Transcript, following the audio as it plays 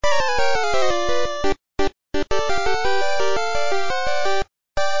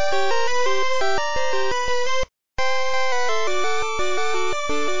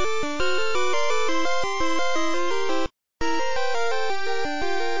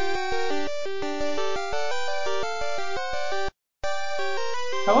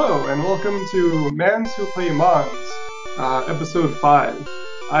Hello, and welcome to Mans Who Play Mons, episode 5.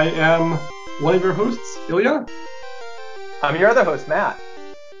 I am one of your hosts, Ilya, I'm your other host, Matt.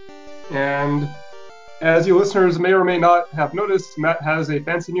 and as you listeners may or may not have noticed, Matt has a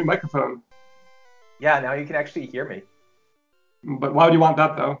fancy new microphone. Yeah, now you can actually hear me. But why would you want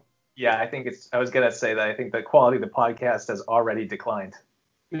that, though? Yeah, I was going to say that I think the quality of the podcast has already declined.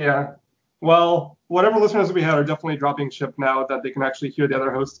 Yeah. Well, whatever listeners we had are definitely dropping ship now that they can actually hear the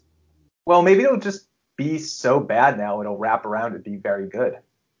other host. Well, maybe it'll just be so bad now it'll wrap around and be very good.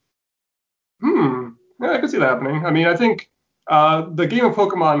 Yeah, I could see that happening. I mean, I think the game of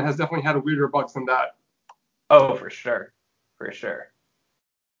Pokemon has definitely had weirder bugs than that. Oh, for sure. For sure.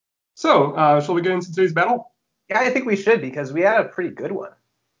 So, shall we get into today's battle? Yeah, I think we should because we had a pretty good one.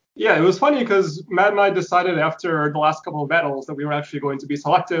 Yeah, it was funny because Matt and I decided after the last couple of battles that we were actually going to be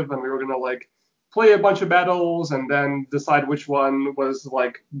selective and we were going to like play a bunch of battles and then decide which one was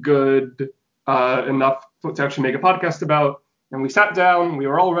like good enough to actually make a podcast about. And we sat down, we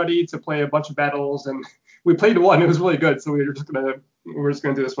were all ready to play a bunch of battles, and we played one. It was really good, so we're just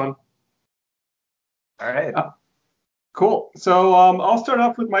gonna do this one. All right. Cool. So I'll start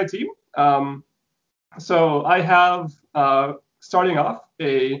off with my team. So I have starting off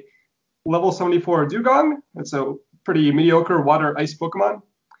a level 74 Dugong. It's a pretty mediocre water ice Pokemon.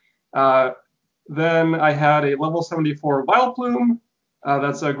 Uh, then I had a level 74 Vileplume.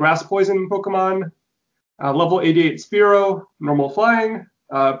 That's a grass poison Pokemon. Level 88 Spearow, normal flying.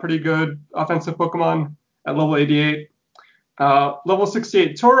 Pretty good offensive Pokemon at level 88. Level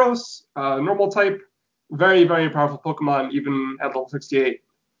 68 Tauros, normal type. Very, very powerful Pokemon, even at level 68.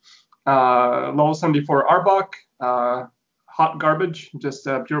 Level 74 Arbok, hot garbage, just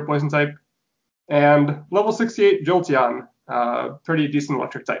pure poison type. And level 68 Jolteon, pretty decent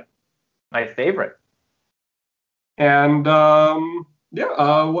electric type. My favorite. And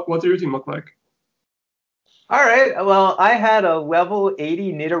yeah, what does your team look like? All right. Well, I had a level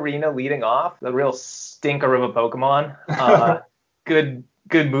 80 Nidorina leading off, the real stinker of a Pokemon. Good,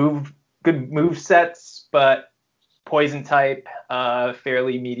 good move sets, but poison type,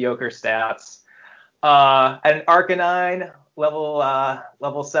 fairly mediocre stats. An Arcanine,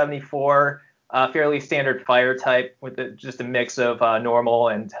 level 74, fairly standard fire type with just a mix of normal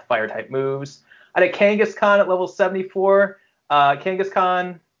and fire type moves. I had a Kangaskhan at level 74.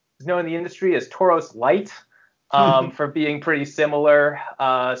 Kangaskhan is known in the industry as Tauros Light for being pretty similar.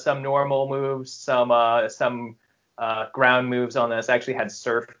 Some normal moves, some ground moves on this. I actually had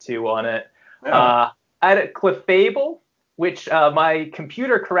Surf too on it. Yeah. I had a Clefable, which my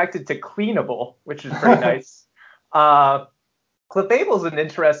computer corrected to cleanable, which is pretty nice. Clefable is an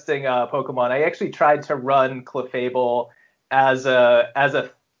interesting Pokemon. I actually tried to run Clefable as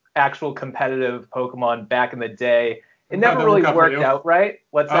a actual competitive Pokemon back in the day. It How'd never that work really out for worked you? out, right?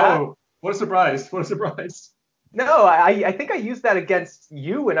 What's that? Oh, what a surprise! What a surprise! No, I think I used that against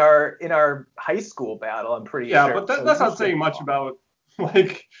you in our high school battle. I'm pretty Yeah, sure. but So that's you not should saying have much won. about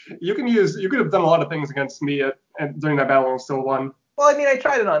like you could have done a lot of things against me during that battle and still won. Well, I mean, I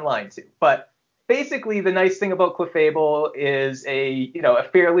tried it online too, but basically, the nice thing about Clefable is a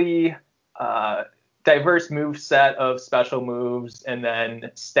fairly uh, diverse move set of special moves, and then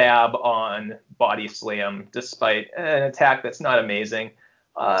stab on Body Slam, despite an attack that's not amazing.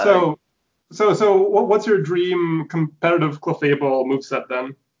 Uh, So what's your dream competitive Clefable moveset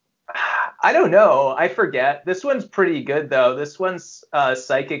then? I don't know. I forget. This one's pretty good though. This one's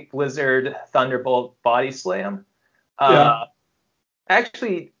Psychic Blizzard Thunderbolt Body Slam. Yeah. Uh,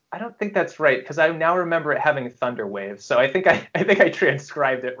 Actually, I don't think that's right because I now remember it having Thunder Wave. So I think I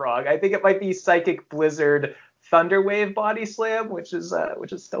transcribed it wrong. I think it might be Psychic Blizzard Thunder Wave Body Slam, which is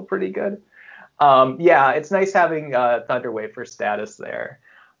still pretty good. Yeah, it's nice having Thunder Wave for status there.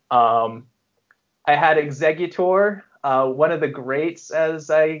 Um, I had Executor, one of the greats, as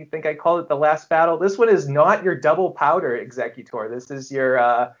I think I called it the last battle. This one is not your double powder Executor. This is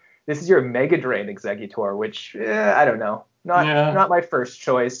your Mega Drain Executor, which I don't know, not Yeah, not my first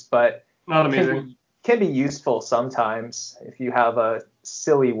choice, but not can amazing. be can be useful sometimes if you have a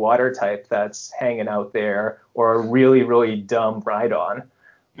silly water type that's hanging out there or a really really dumb Rhydon.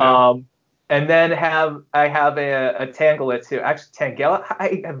 Yeah. Um, and then I have a Tangela too. Actually, Tangela.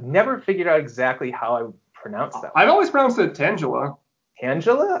 I have never figured out exactly how I pronounce that I've one. always pronounced it Tangela.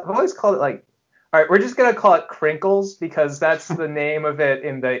 Tangela. I've always called it like. All right, we're just gonna call it Crinkles because that's the name of it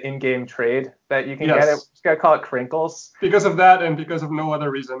in the in-game trade that you can get it. We're Yes. just gonna call it Crinkles. Because of that and because of no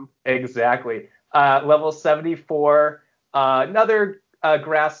other reason. Exactly. Level 74. Another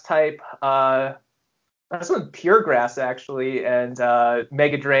grass type. This one's pure grass actually, and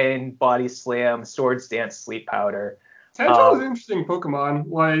Mega Drain, Body Slam, Swords Dance, Sleep Powder. Tangela is an interesting Pokemon.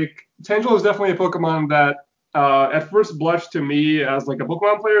 Like, Tangela is definitely a Pokemon that, at first blush to me as like a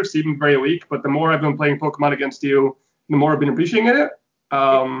Pokemon player, seemed very weak. But the more I've been playing Pokemon against you, the more I've been appreciating it. You,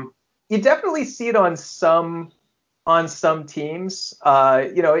 Um, you definitely see it on some teams.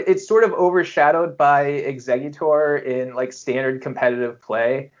 It's sort of overshadowed by Exeggutor in like standard competitive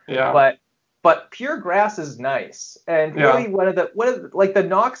play, yeah, but pure grass is nice. And yeah. really one of the like the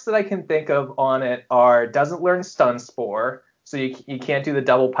knocks that I can think of on it are doesn't learn stun spore, so you can't do the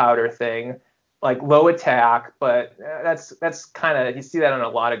double powder thing, like low attack, but that's kind of you see that on a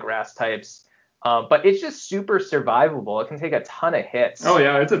lot of grass types. But it's just super survivable. It can take a ton of Oh hits.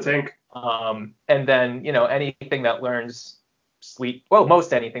 yeah, it's a tank. And then, anything that learns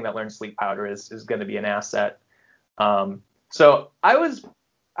most anything that learns sleep powder is going to be an asset. So I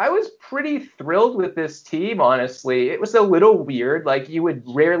was pretty thrilled with this team, honestly. It was a little weird. Like you would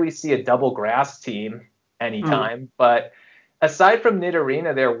rarely see a double grass team Mm. anytime, but aside from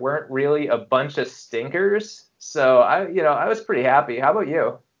Nidorina, there weren't really a bunch of stinkers. So I was pretty happy. How about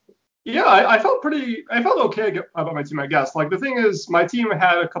you? Yeah, I felt okay about my team, I guess. Like the thing is, my team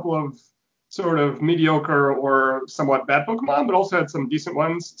had a couple of sort of mediocre or somewhat bad Pokemon, but also had some decent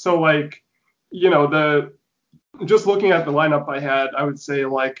ones. So like, the just looking at the lineup I had, I would say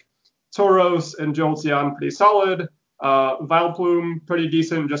like Tauros and Jolteon pretty solid. Vileplume pretty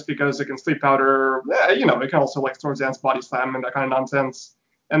decent just because it can sleep powder. It can also like Swords Body Slam and that kind of nonsense.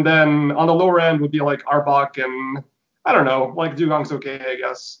 And then on the lower end would be like Arbok and I don't know, like Dugong's okay, I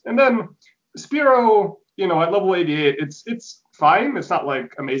guess. And then Spearow, at level 88, it's fine. It's not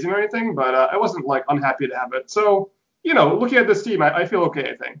like amazing or anything, but I wasn't like unhappy to have it. So, looking at this team, I feel okay,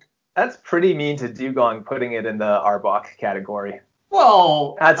 I think. That's pretty mean to Dugong putting it in the Arbok category.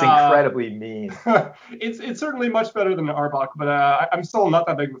 Well, That's incredibly mean. it's certainly much better than the Arbok, but I'm still not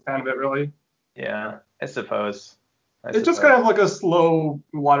that big of a fan of it, really. Yeah, I suppose. I It's just suppose. kind of like a slow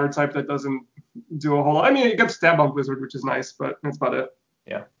water type that doesn't do a whole lot. I mean, it gets stab on Blizzard, which is nice, but that's about it.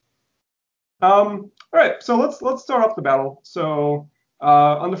 Yeah. All right, so let's start off the battle. So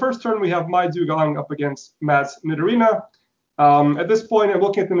on the first turn, we have my Dugong up against Matt's Nidorina. At this point, I'm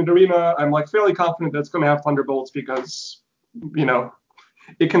looking at the Nidorina. I'm like fairly confident that it's going to have Thunderbolts because, you know,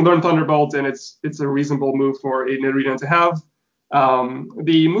 it can learn Thunderbolt, and it's a reasonable move for a Nidorina to have.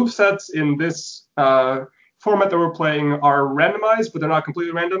 The move sets in this format that we're playing are randomized, but they're not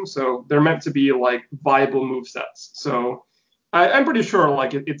completely random, so they're meant to be like viable move sets. So I'm pretty sure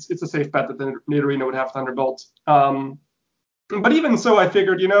like it's a safe bet that the Nidorina would have Thunderbolt. But even so, I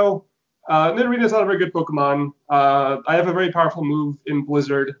figured, Nidorina is not a very good Pokemon. I have a very powerful move in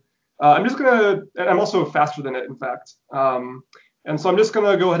Blizzard. And I'm also faster than it, in fact. And so I'm just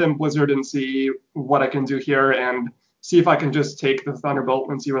gonna go ahead and Blizzard and see what I can do here and see if I can just take the Thunderbolt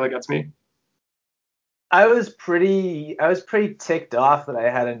and see where that gets me. I was pretty ticked off that I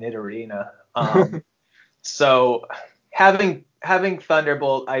had a Nidorina. So having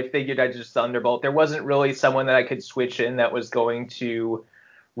Thunderbolt, I figured I'd just Thunderbolt. There wasn't really someone that I could switch in that was going to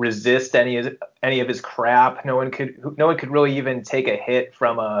resist any of his crap. No one could really even take a hit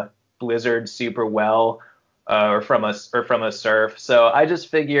from a Blizzard super well, or from a Surf. So I just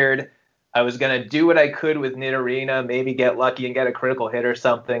figured I was gonna do what I could with Nidorina, maybe get lucky and get a critical hit or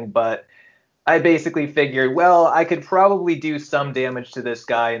something. But I basically figured, well, I could probably do some damage to this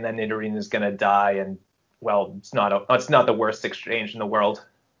guy, and then Nidorina is gonna die, and well, it's not the worst exchange in the world.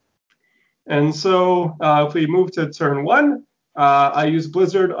 And so if we move to turn one, I use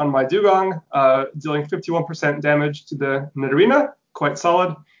Blizzard on my Dugong, dealing 51% damage to the Nidorina, quite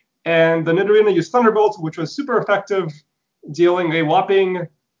solid. And the Nidorina used Thunderbolt, which was super effective, dealing a whopping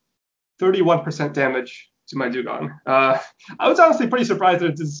 31% damage to my Dugong. I was honestly pretty surprised that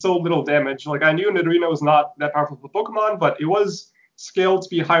it did so little damage. Like, I knew Nidorina was not that powerful of a Pokemon, but it was scaled to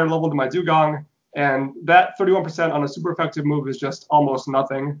be higher level than my Dugong, and that 31% on a super effective move is just almost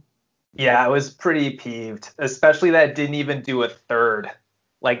nothing. Yeah, I was pretty peeved, especially that it didn't even do a third.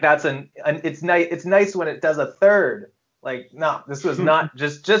 Like that's it's nice. It's nice when it does a third. Like no, this was not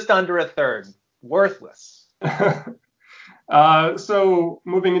just under a third. Worthless. So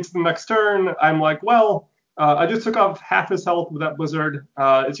moving into the next turn, I'm like, well, I just took off half his health with that Blizzard.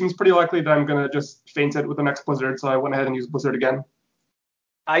 It seems pretty likely that I'm gonna just faint it with the next Blizzard, so I went ahead and used Blizzard again.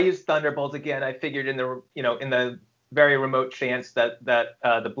 I used Thunderbolt again. I figured in the very remote chance that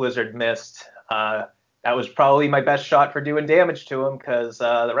the Blizzard missed, that was probably my best shot for doing damage to him because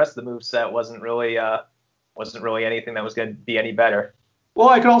the rest of the move set wasn't really anything that was going to be any better. Well,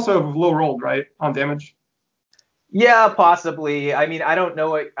 I could also have low rolled, right, on damage. Yeah, possibly. I mean, I don't know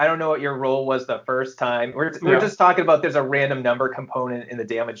what your role was the first time. We're Yeah. just talking about there's a random number component in the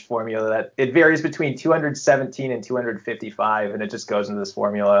damage formula that it varies between 217 and 255, and it just goes into this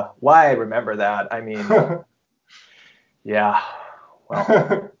formula. Why I remember that? I mean, yeah.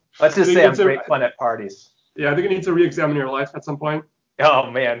 Well, let's I just think say you need I'm to, great fun at parties. yeah, I think you need to re-examine your life at some point.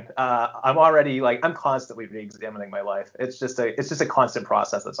 Oh man, I'm already like I'm constantly re-examining my life. It's just a constant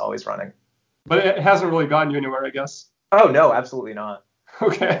process that's always running. But it hasn't really gotten you anywhere, I guess. Oh no, absolutely not.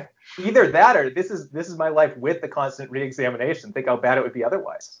 Okay. Either that or this is my life with the constant re-examination. Think how bad it would be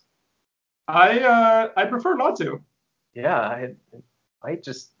otherwise. I prefer not to. Yeah, I might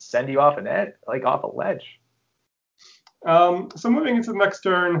just send you off an ed like off a ledge. So moving into the next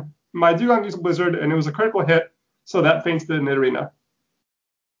turn, my Dugong used Blizzard, and it was a critical hit, so that faints the Nidorina.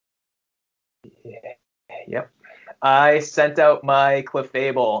 Yeah, yep. I sent out my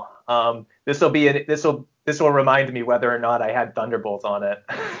Clefable. This will remind me whether or not I had Thunderbolt on it.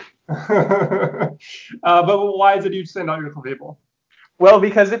 But why did you send out your Clefable? Well,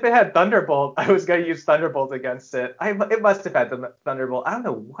 because if it had Thunderbolt, I was going to use Thunderbolt against it. It must have had the Thunderbolt. I don't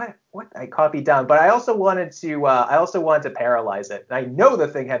know what I copied down, but I also wanted to paralyze it. And I know the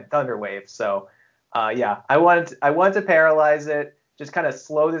thing had Thunder Wave, so yeah, I wanted to paralyze it, just kind of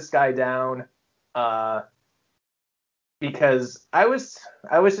slow this guy down, uh, because I was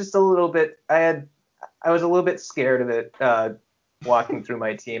just a little bit I was a little bit scared of it walking through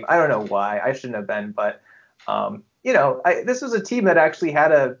my team. I don't know why. I shouldn't have been, but this was a team that actually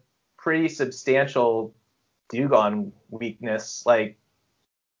had a pretty substantial Dugong weakness. Like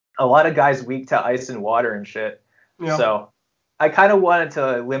a lot of guys weak to ice and water and shit. Yeah. So I kind of wanted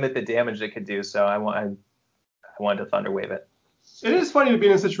to limit the damage it could do. So I wanted to Thunder Wave it. It is funny to be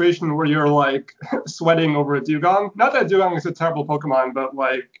in a situation where you're like sweating over a Dugong. Not that Dugong is a terrible Pokemon, but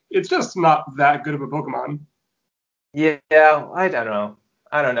like it's just not that good of a Pokemon. Yeah, I don't know.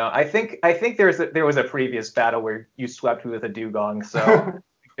 I don't know. I think there was a previous battle where you swept me with a Dugong, so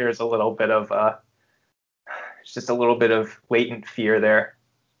there's a little bit of it's just a little bit of latent fear there.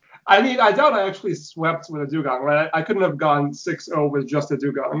 I mean, I doubt I actually swept with a Dugong, right? I couldn't have gone 6-0 with just a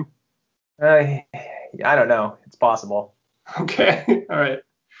Dugong. I don't know. It's possible. Okay, all right.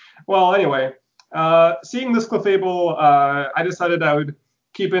 Well, anyway, seeing this Clefable, I decided I would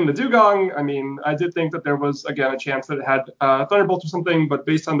keep in the Dugong. I mean, I did think that there was, again, a chance that it had Thunderbolt or something, but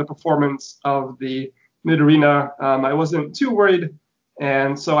based on the performance of the Nidorina, I wasn't too worried.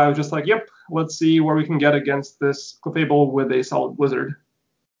 And so I was just like, yep, let's see where we can get against this Clefable with a solid Blizzard.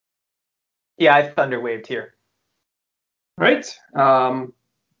 Yeah, I Thunder Waved here. Right?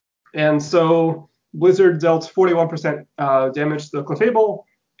 And so Blizzard dealt 41% damage to the Clefable,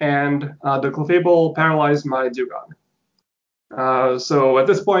 and the Clefable paralyzed my Dugong. So at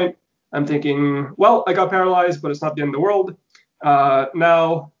this point, I'm thinking, well, I got paralyzed, but it's not the end of the world.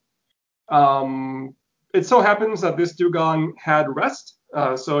 Now, it so happens that this Dugong had Rest.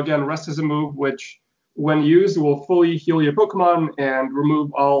 So again, Rest is a move which, when used, will fully heal your Pokemon and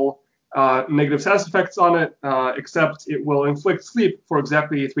remove all negative status effects on it, except it will inflict sleep for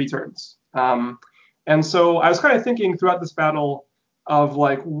exactly 3 turns. And so I was kind of thinking throughout this battle of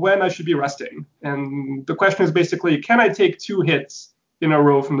like when I should be resting. And the question is basically, can I take 2 hits in a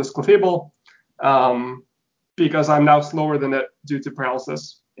row from this Clefable? Because I'm now slower than it due to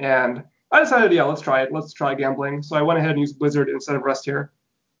paralysis. And I decided, yeah, let's try it. Let's try gambling. So I went ahead and used Blizzard instead of Rest here.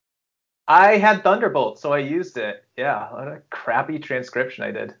 I had Thunderbolt, so I used it. Yeah, what a crappy transcription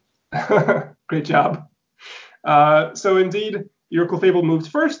I did. Great job. So indeed, your Clefable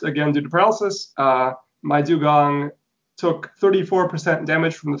moved first, again due to paralysis. My Dugong took 34%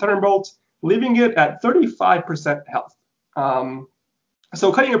 damage from the Thunderbolt, leaving it at 35% health.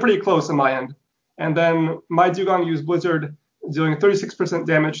 So cutting it pretty close on my end. And then my Dugong used Blizzard, dealing 36%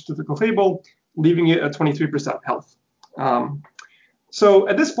 damage to the Clefable, leaving it at 23% health. So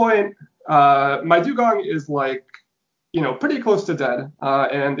at this point, my Dugong is like, pretty close to dead.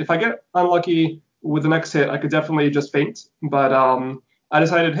 And if I get unlucky with the next hit, I could definitely just faint. But I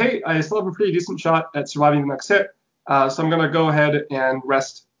decided, hey, I still have a pretty decent shot at surviving the next hit. So I'm going to go ahead and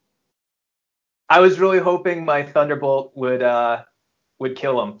rest. I was really hoping my Thunderbolt would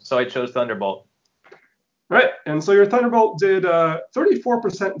kill him, so I chose Thunderbolt. Right, and so your Thunderbolt did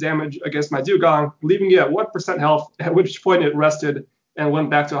 34% damage against my Dugong, leaving it at 1% health, at which point it rested and went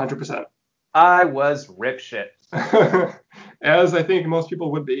back to 100%. I was rip shit. As I think most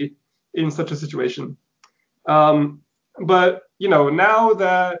people would be in such a situation. But, now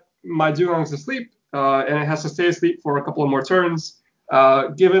that my Dugong is asleep, and it has to stay asleep for a couple of more turns,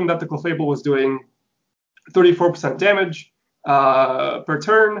 given that the Clefable was doing 34% damage per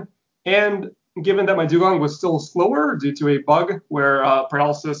turn, and given that my Dugong was still slower due to a bug where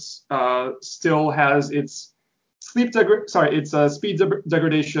paralysis still has its speed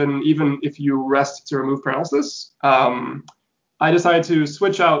degradation even if you rest to remove paralysis. I decided to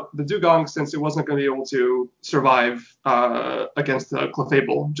switch out the Dugong since it wasn't going to be able to survive against the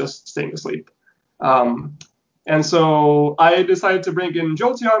Clefable just staying asleep. And so I decided to bring in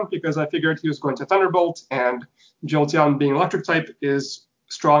Jolteon because I figured he was going to Thunderbolt, and Jolteon being electric type is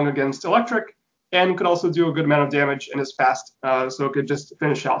strong against electric and could also do a good amount of damage and is fast, so it could just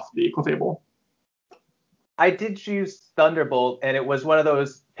finish off the Clefable. I did choose Thunderbolt, and it was one of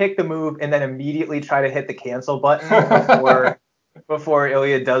those pick the move and then immediately try to hit the cancel button before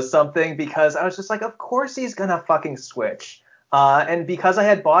Ilya does something, because I was just like, of course he's gonna fucking switch. And because I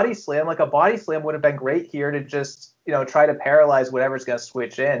had Body Slam, like a Body Slam would have been great here to just, try to paralyze whatever's gonna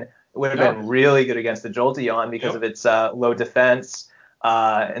switch in. It would have been really good against the Jolteon because of its low defense.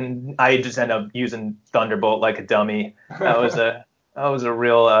 And I just ended up using Thunderbolt like a dummy. That was a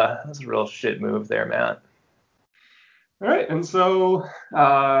real shit move there, Matt. All right, and so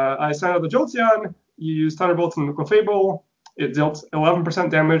I signed up the Jolteon. You use Thunderbolt in the Clefable. It dealt 11%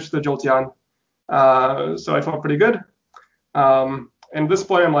 damage to the Jolteon, so I felt pretty good. And at this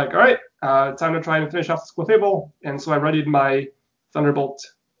point, I'm like, all right, time to try and finish off this Clefable, and so I readied my Thunderbolt.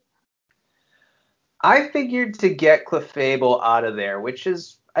 I figured to get Clefable out of there, which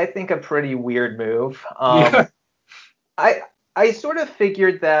is, I think, a pretty weird move. Yeah. I sort of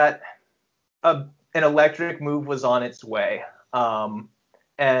figured that an electric move was on its way.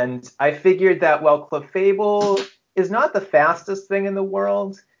 And I figured that while Clefable is not the fastest thing in the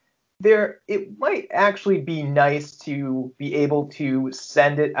world, it might actually be nice to be able to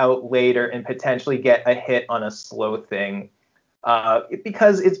send it out later and potentially get a hit on a slow thing.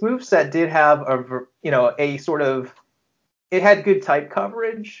 Because its moveset did have a sort of, it had good type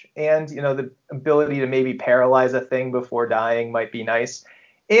coverage, and the ability to maybe paralyze a thing before dying might be nice.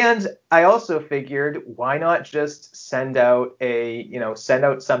 And I also figured, why not just send out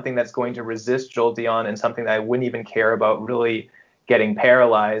something that's going to resist Jolteon and something that I wouldn't even care about really getting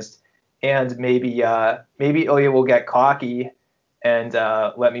paralyzed, and maybe Ilya will get cocky and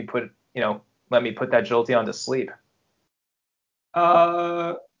let me put that Jolteon to sleep.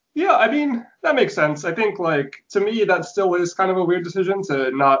 Yeah, I mean, that makes sense. I think, like, to me, that still is kind of a weird decision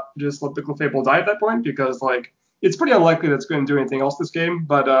to not just let the Clefable die at that point, because, like, it's pretty unlikely that it's going to do anything else this game.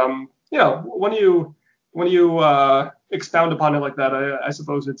 But, when you expound upon it like that, I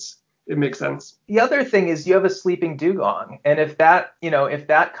suppose it makes sense. The other thing is you have a sleeping Dugong, and if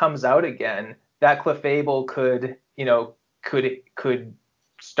that comes out again, that Clefable could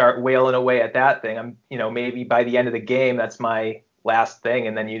start wailing away at that thing. Maybe by the end of the game, that's my last thing,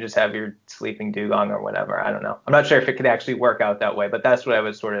 and then you just have your sleeping Dugong or whatever. I don't know. I'm not sure if it could actually work out that way, but that's what I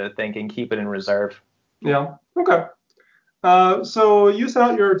was sort of thinking. Keep it in reserve. Yeah. Okay. So you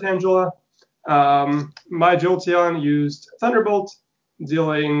sent out your Tangela. My Jolteon used Thunderbolt,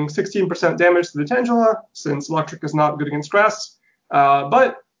 dealing 16% damage to the Tangela, since electric is not good against grass.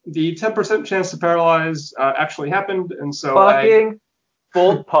 But the 10% chance to paralyze actually happened, and so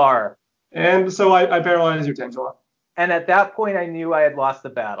Bolt par. And so I paralyzed your Tangela. And at that point, I knew I had lost the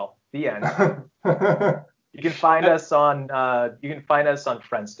battle. The end. You can find us on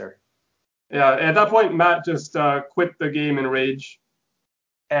Friendster. Yeah, at that point, Matt just quit the game in rage.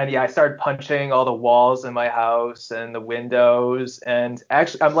 And yeah, I started punching all the walls in my house and the windows. And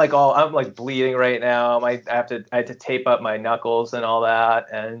actually, I'm like bleeding right now. I had to tape up my knuckles and all that.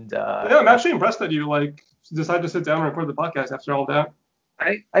 And yeah, I'm actually impressed that you decided to sit down and record the podcast after all that.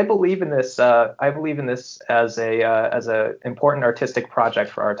 I believe in this. I believe in this as a important artistic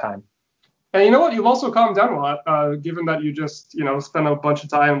project for our time. And you know what? You've also calmed down a lot, given that you just spent a bunch of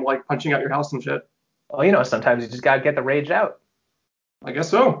time like punching out your house and shit. Well, sometimes you just gotta get the rage out. I guess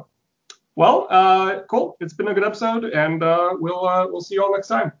so. Well, cool. It's been a good episode, and we'll see you all next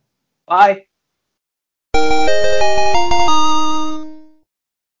time. Bye.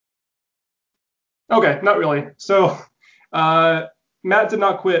 Okay, not really. So, Matt did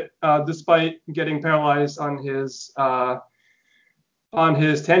not quit despite getting paralyzed on his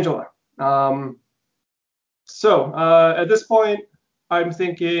Tangela. At this point, I'm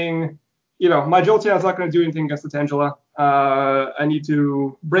thinking, my Jolteon is not going to do anything against the Tangela. I need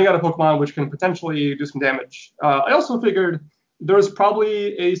to bring out a Pokemon which can potentially do some damage. I also figured there's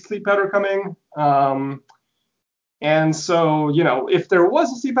probably a Sleep Powder coming. And so, if there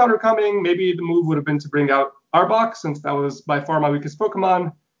was a Sleep Powder coming, maybe the move would have been to bring out Arbok, since that was by far my weakest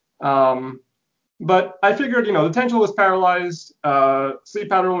Pokemon. But I figured, the Tangela was paralyzed. Sleep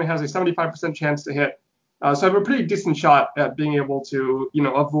Powder only has a 75% chance to hit. So I have a pretty decent shot at being able to,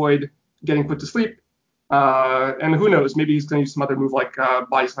 avoid getting put to sleep. And who knows, maybe he's going to use some other move like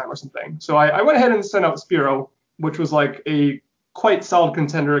Body Slam or something. So I went ahead and sent out Spearow, which was like a quite solid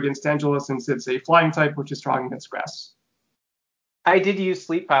contender against Tangela since it's a flying type, which is strong against grass. I did use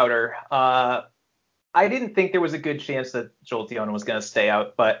Sleep Powder. I didn't think there was a good chance that Jolteon was going to stay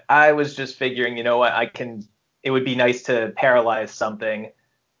out, but I was just figuring, you know what, it would be nice to paralyze something,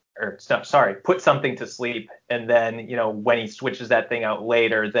 put something to sleep, and then, when he switches that thing out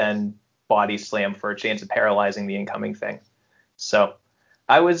later, then Body Slam for a chance of paralyzing the incoming thing. So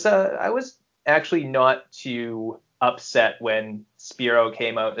I was actually not too upset when Spearow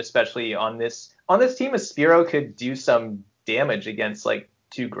came out, especially on this team, as Spearow could do some damage against like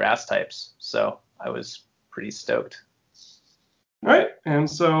 2 grass types. So I was pretty stoked. All right, and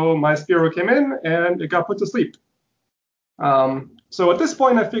so my Spearow came in and it got put to sleep. So at this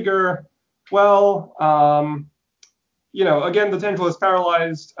point I figure, well, again, the Tangela is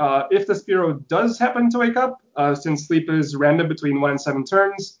paralyzed. If the Spearow does happen to wake up, since sleep is random between 1 and 7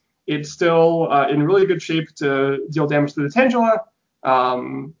 turns, it's still in really good shape to deal damage to the Tangela.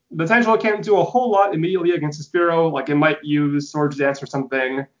 The Tangela can't do a whole lot immediately against the Spearow, like it might use Swords Dance or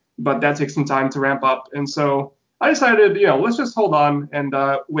something, but that takes some time to ramp up. And so I decided, let's just hold on and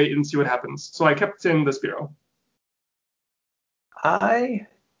wait and see what happens. So I kept in the Spearow. I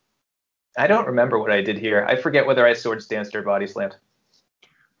don't remember what I did here. I forget whether I Swords Danced or Body Slammed.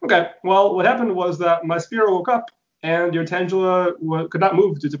 Okay, well, what happened was that my Spearow woke up and your Tangela could not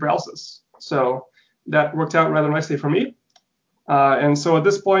move due to paralysis. So that worked out rather nicely for me. And so at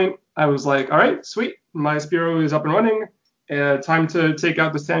this point, I was like, all right, sweet. My Spearow is up and running. Time to take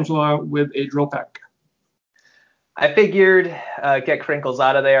out this Tangela with a Drill Peck. I figured get Crinkles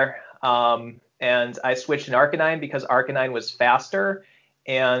out of there. And I switched an Arcanine because Arcanine was faster,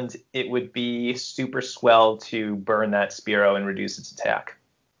 and it would be super swell to burn that Spearow and reduce its attack.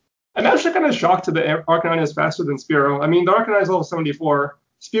 I'm actually kind of shocked that the Arcanine is faster than Spearow. I mean, the Arcanine is level 74,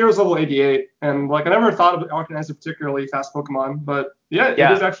 Spearow's level 88, and I never thought of Arcanine as a particularly fast Pokemon, but yeah, it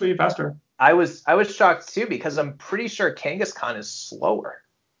is actually faster. I was shocked too because I'm pretty sure Kangaskhan is slower.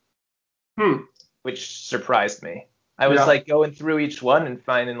 Which surprised me. I was going through each one and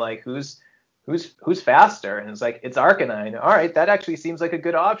finding who's faster, and it's Arcanine. All right, that actually seems like a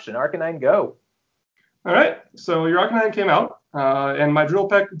good option. Arcanine, go. All right, so your Arcanine came out, and my Drill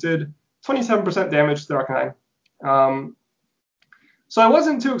Peck did 27% damage to the Arcanine. So I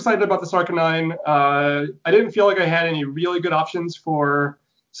wasn't too excited about this Arcanine. I didn't feel like I had any really good options for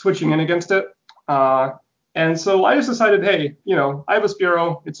switching in against it. And so I just decided, hey, I have a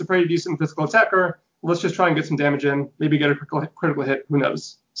Spearow. It's a pretty decent physical attacker. Let's just try and get some damage in, maybe get a critical hit, who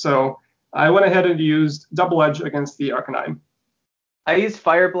knows. So I went ahead and used Double Edge against the Arcanine. I used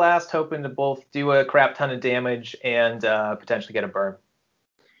Fire Blast, hoping to both do a crap ton of damage and potentially get a burn.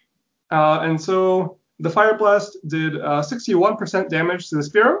 And so the Fire Blast did 61% damage to the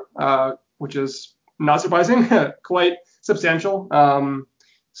Spearow, which is not surprising, quite substantial.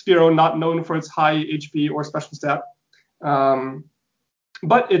 Spearow not known for its high HP or special stat.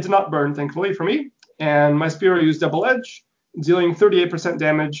 But it did not burn, thankfully, for me. And my Spearow used Double Edge, dealing 38%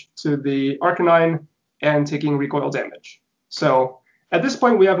 damage to the Arcanine and taking recoil damage. So at this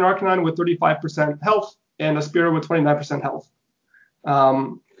point, we have an Arcanine with 35% health and a Spearow with 29% health.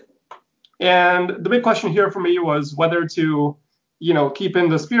 And the big question here for me was whether to, keep in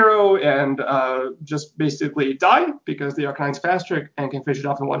the Spearow and just basically die because the Arcanine's fast trick and can finish it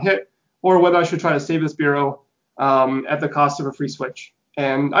off in one hit, or whether I should try to save the Spearow at the cost of a free switch.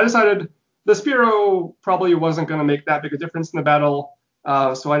 And I decided the Spearow probably wasn't going to make that big a difference in the battle,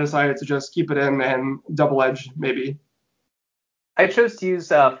 so I decided to just keep it in and Double Edge maybe. I chose to use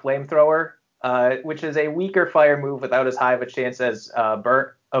Flamethrower, which is a weaker fire move without as high of a chance as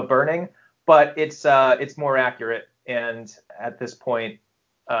burning, but it's more accurate. And at this point,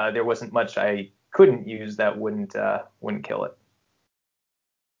 there wasn't much I couldn't use that wouldn't kill it.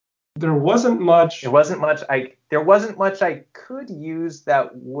 There wasn't much I could use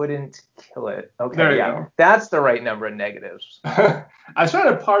that wouldn't kill it. Okay, there you go. That's the right number of negatives. I was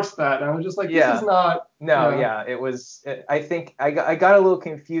trying to parse that, and I was just like, this is not. No, it was. I think I got a little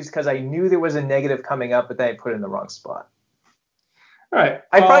confused because I knew there was a negative coming up, but then I put it in the wrong spot. All right.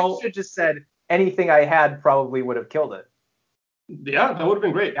 I probably should have just said anything I had probably would have killed it. Yeah, that would have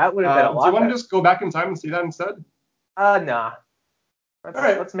been great. That would have been a lot. Do you want to just go back in time and see that instead? Nah.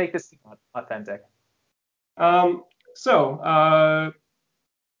 Let's make this authentic. So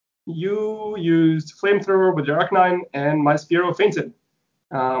you used Flamethrower with your Arcanine, and my Spearow fainted.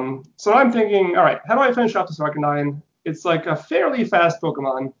 So I'm thinking, all right, how do I finish off this Arcanine? It's like a fairly fast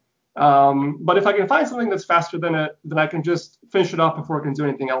Pokemon, but if I can find something that's faster than it, then I can just finish it off before it can do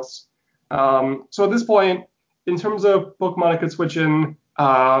anything else. So at this point, in terms of Pokemon I could switch in,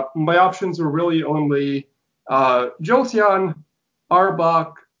 my options were really only Jolteon,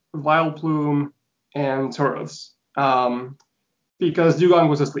 Arbok, Vileplume, and Tauros, because Dugong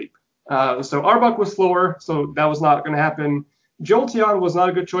was asleep. So Arbok was slower, so that was not going to happen. Jolteon was not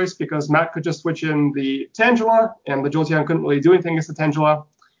a good choice because Matt could just switch in the Tangela, and the Jolteon couldn't really do anything against the Tangela.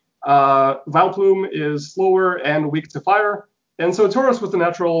 Vileplume is slower and weak to fire, and so Tauros was the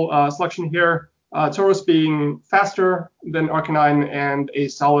natural selection here. Tauros being faster than Arcanine and a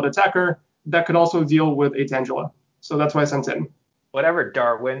solid attacker that could also deal with a Tangela. So that's why I sent in. Whatever,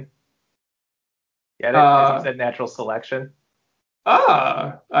 Darwin. Get it? Because you said natural selection.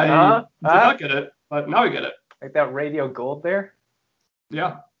 I did not get it, but now I get it. Like that radio gold there?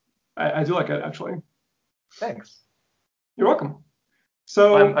 Yeah, I do like it, actually. Thanks. You're welcome.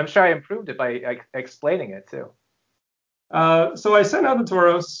 So I'm sure I improved it by explaining it, too. So I sent out the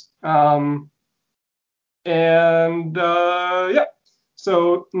Tauros, yeah.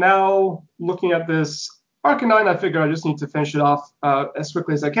 So now looking at this Arcanine, I figure I just need to finish it off as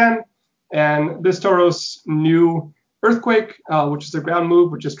quickly as I can. And this Tauros knew Earthquake, which is a ground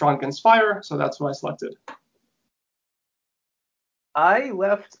move, which is strong against fire, so that's what I selected. I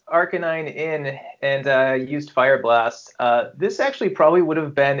left Arcanine in and used Fire Blast. This actually probably would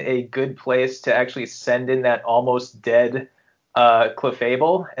have been a good place to actually send in that almost dead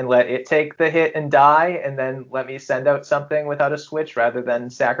Clefable and let it take the hit and die, and then let me send out something without a switch rather than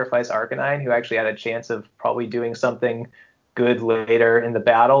sacrifice Arcanine, who actually had a chance of probably doing something good later in the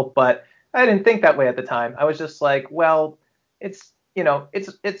battle. But I didn't think that way at the time. I was just like, well, it's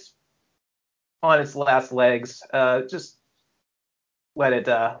it's on its last legs. Just let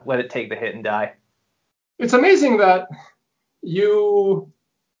it take the hit and die. It's amazing that you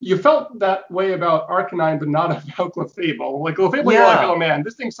felt that way about Arcanine, but not about Clefable. Like Clefable, You're like, oh man,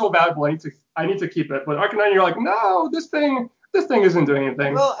 this thing's so valuable. I need to keep it. But Arcanine, you're like, no, this thing isn't doing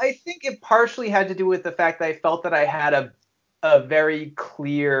anything. Well, I think it partially had to do with the fact that I felt that I had a very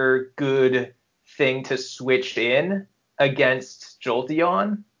clear good thing to switch in against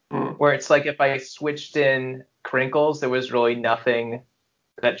Jolteon, where it's like if I switched in Crinkles, there was really nothing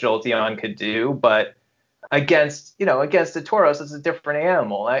that Jolteon could do, but against a Tauros, it's a different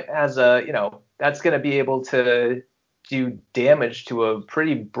animal. It has that's going to be able to do damage to a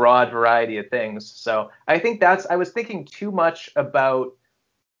pretty broad variety of things. So I think I was thinking too much about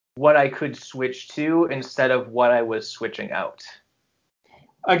what I could switch to instead of what I was switching out.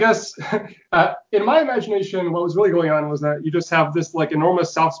 I guess in my imagination, what was really going on was that you just have this like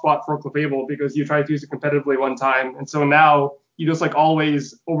enormous soft spot for Clefable because you tried to use it competitively one time, and so now you just like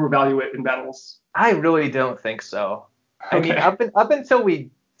always overvalue it in battles. I really don't think so. Okay. I mean, up until we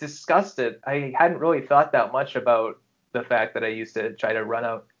discussed it, I hadn't really thought that much about the fact that I used to try to run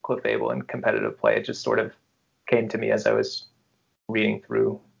out Clefable in competitive play. It just sort of came to me as I was reading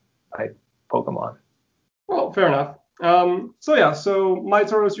through my Pokemon. Well, fair enough. So my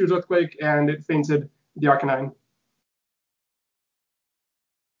Tauros used Earthquake and it fainted the Arcanine.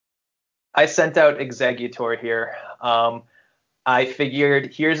 I sent out Exeggutor here. I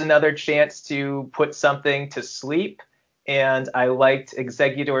figured here's another chance to put something to sleep, and I liked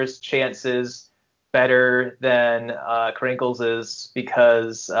Exeggutor's chances better than Crinkles'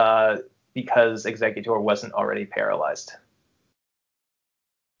 because Exeggutor wasn't already paralyzed.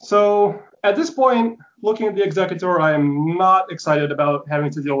 So at this point, looking at the Exeggutor, I am not excited about having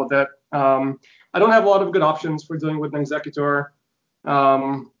to deal with it. I don't have a lot of good options for dealing with an Exeggutor.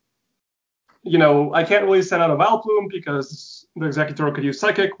 I can't really send out a Vileplume because the Exeggutor could use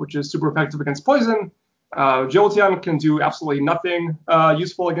Psychic, which is super effective against poison. Jolteon can do absolutely nothing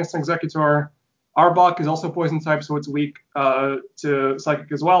useful against an Exeggutor. Arbok is also poison type, so it's weak to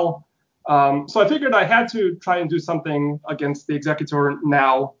Psychic as well. So I figured I had to try and do something against the Exeggutor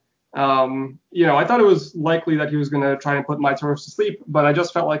now. I thought it was likely that he was going to try and put my Tauros to sleep, but I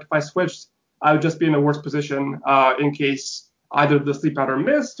just felt like if I switched, I would just be in a worse position in case either the sleep powder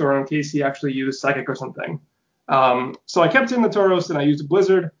missed or in case he actually used Psychic or something. So I kept in the Tauros and I used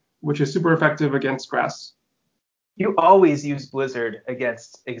Blizzard, which is super effective against grass. You always use Blizzard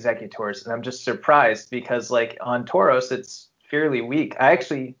against Exeggutors, and I'm just surprised because like on Tauros, it's fairly weak. I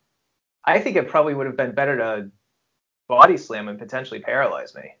think it probably would have been better to Body Slam and potentially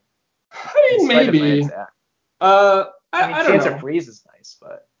paralyze me. I mean, maybe. I don't know. Chance of Freeze is nice,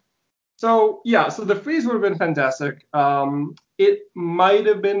 but. So the freeze would have been fantastic. It might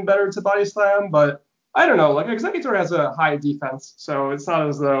have been better to Body Slam, but I don't know. Like Exeggutor has a high defense, so it's not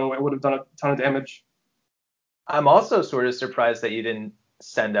as though it would have done a ton of damage. I'm also sort of surprised that you didn't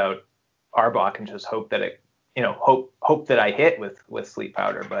send out Arbok and just hope that it, hope that I hit with Sleep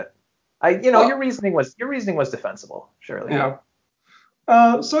Powder. But Well, Your reasoning was defensible, surely. yeah.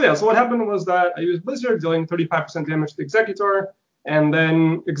 So what happened was that I used Blizzard, dealing 35% damage to the Executor, and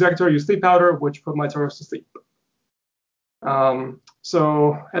then Executor used Sleep Powder, which put my Tauros to sleep.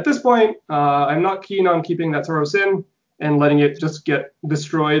 So at this point, I'm not keen on keeping that Tauros in and letting it just get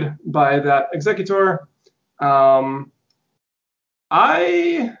destroyed by that Executor. I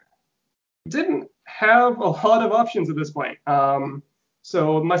didn't have a lot of options at this point.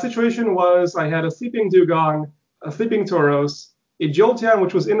 So my situation was I had a sleeping Dugong, a sleeping Tauros, a Jolteon,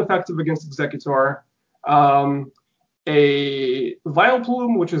 which was ineffective against Executor, a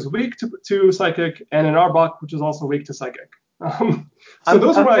Vileplume, which is weak to Psychic, and an Arbok, which is also weak to Psychic. So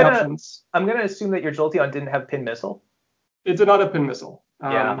those are my options. I'm gonna assume that your Jolteon didn't have Pin Missile. It did not have Pin Missile.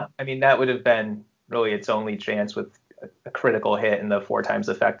 Yeah, I mean that would have been really its only chance with a critical hit and the 4 times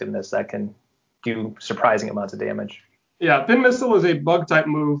effectiveness that can do surprising amounts of damage. Yeah, Pin Missile is a bug type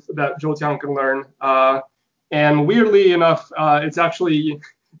move that Jolteon can learn, and weirdly enough, it's actually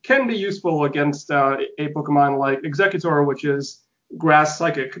can be useful against a Pokemon like Executor, which is Grass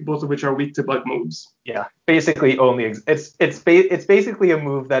Psychic, both of which are weak to bug moves. Yeah, basically only it's basically a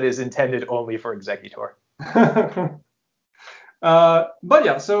move that is intended only for Executor. But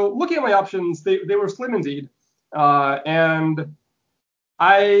yeah, so looking at my options, they were slim indeed, and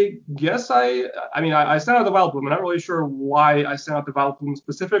I guess I sent out the Vileplume. I'm not really sure why I sent out the Vileplume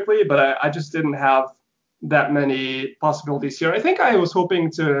specifically, but I just didn't have that many possibilities here. I think I was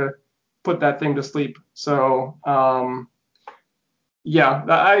hoping to put that thing to sleep. So yeah,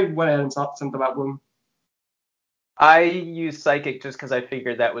 I went ahead and sent the Vileplume. I used Psychic just because I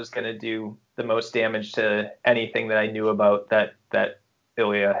figured that was going to do the most damage to anything that I knew about that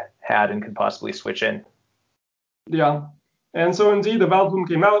Ilya had and could possibly switch in. Yeah. And so indeed, the Vileplume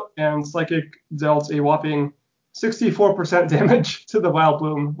came out, and Psychic dealt a whopping 64% damage to the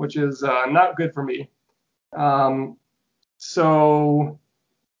Vileplume, which is not good for me. So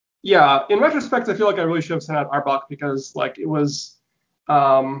yeah, in retrospect, I feel like I really should have sent out Arbok because like it was,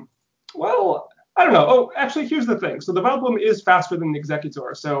 well, I don't know. Oh, actually, here's the thing. So the Vileplume is faster than the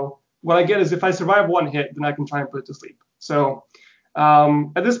Executor. So what I get is if I survive one hit, then I can try and put it to sleep. So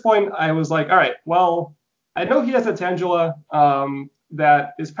at this point, I was like, all right, well, I know he has a Tangela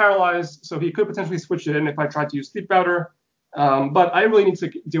that is paralyzed, so he could potentially switch it in if I tried to use Sleep Powder. But I really need to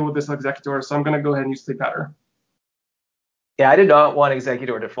deal with this Executor, so I'm going to go ahead and use Sleep Powder. Yeah, I did not want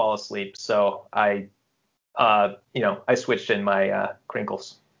Executor to fall asleep, so I switched in my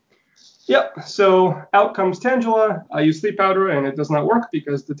Crinkles. Yep, so out comes Tangela. I use Sleep Powder, and it does not work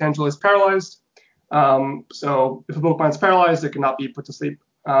because the Tangela is paralyzed. So if a Pokemon is paralyzed, it cannot be put to sleep.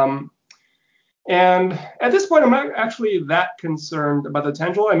 And at this point, I'm not actually that concerned about the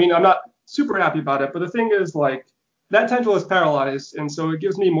Tangela. I mean, I'm not super happy about it, but the thing is, like, that Tangela is paralyzed, and so it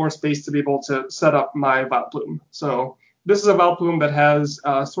gives me more space to be able to set up my Vileplume. So this is a Vileplume that has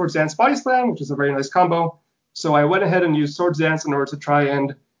Swords Dance Body Slam, which is a very nice combo. So I went ahead and used Swords Dance in order to try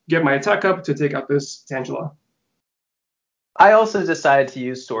and get my attack up to take out this Tangela. I also decided to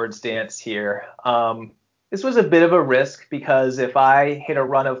use Swords Dance here. This was a bit of a risk because if I hit a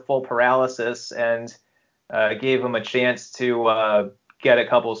run of full paralysis and gave him a chance to get a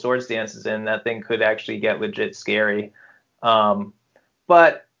couple of Swords Dances in, that thing could actually get legit scary.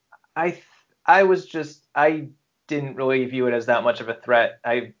 But I didn't really view it as that much of a threat.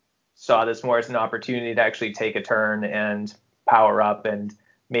 I saw this more as an opportunity to actually take a turn and power up and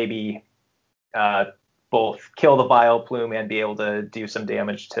maybe both kill the Vileplume and be able to do some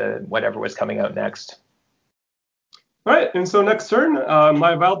damage to whatever was coming out next. All right, and so next turn,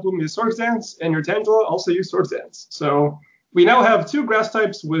 my Vileplume used Swords Dance, and your Tangela also used Swords Dance. So we now have 2 grass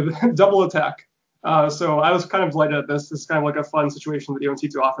types with double attack. So I was kind of delighted at this. This is kind of like a fun situation that you don't see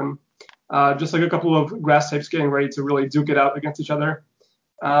too often. Just like a couple of grass types getting ready to really duke it out against each other.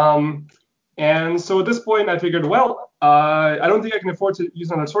 And so at this point, I figured, well, I don't think I can afford to use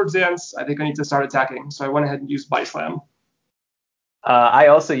another Swords Dance. I think I need to start attacking. So I went ahead and used Body Slam. I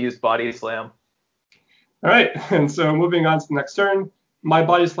also used Body Slam. All right, and so moving on to the next turn, my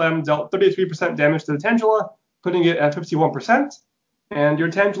Body Slam dealt 33% damage to the Tangela, putting it at 51%, and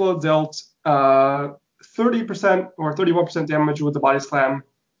your Tangela dealt 30% or 31% damage with the Body Slam.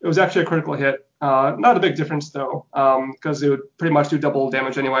 It was actually a critical hit. Not a big difference, though, because it would pretty much do double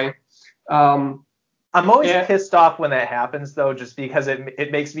damage anyway. I'm always pissed off when that happens, though, just because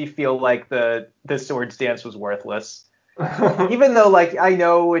it makes me feel like the Swords Dance was worthless. Even though, like, I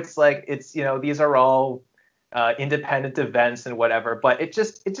know it's these are all independent events and whatever, but it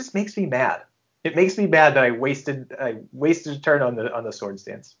just makes me mad. It makes me mad that I wasted a turn on the Swords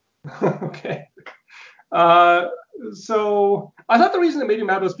Dance. Okay. So I thought the reason it made you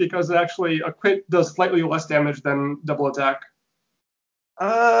mad was because it actually a crit does slightly less damage than double attack.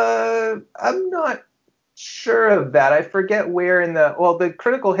 I'm not sure of that. I forget where the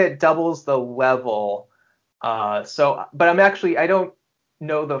critical hit doubles the level. But I don't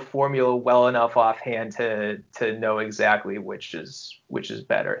know the formula well enough offhand to know exactly which is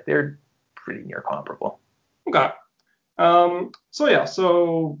better. They're pretty near comparable. Okay.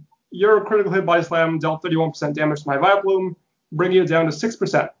 So your critical hit body slam dealt 31% damage to my Vileplume, bringing it down to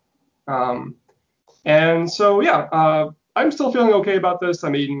 6%. I'm still feeling okay about this. I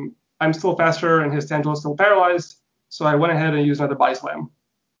mean, I'm still faster and his Tangela is still paralyzed, so I went ahead and used another body slam.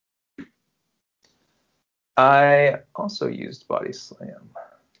 I also used body slam.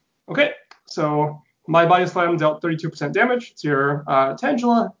 Okay, so my body slam dealt 32% damage to your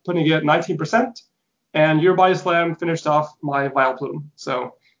Tangela, putting it at 19%, and your body slam finished off my Vileplume.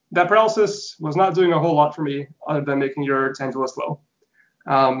 So that paralysis was not doing a whole lot for me other than making your Tangela slow.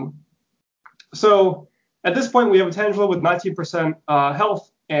 So at this point, we have a Tangela with 19%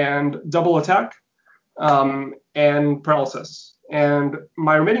 health and double attack and paralysis. And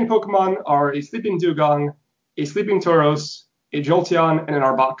my remaining Pokemon are a Sleeping Dugong, a Sleeping Tauros, a Jolteon, and an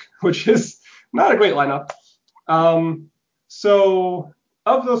Arbok, which is not a great lineup. So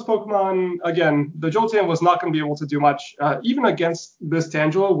of those Pokemon, again, the Jolteon was not going to be able to do much. Even against this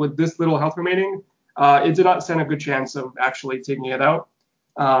Tangela with this little health remaining, it did not stand a good chance of actually taking it out.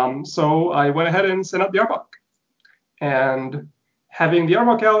 So I went ahead and sent out the Arbok. And having the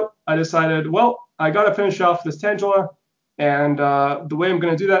Arbok out, I decided, well, I got to finish off this Tangela, and the way I'm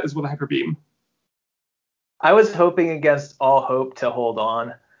going to do that is with a Hyper Beam. I was hoping against all hope to hold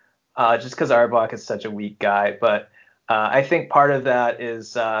on, just because Arbok is such a weak guy. But I think part of that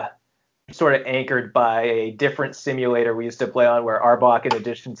is sort of anchored by a different simulator we used to play on, where Arbok, in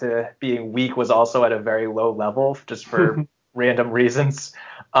addition to being weak, was also at a very low level, just for random reasons.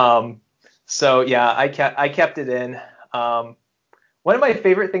 So yeah, I kept it in. One of my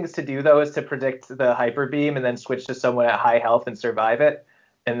favorite things to do, though, is to predict the Hyper Beam and then switch to someone at high health and survive it,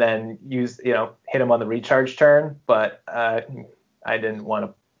 and then hit him on the recharge turn. But I didn't want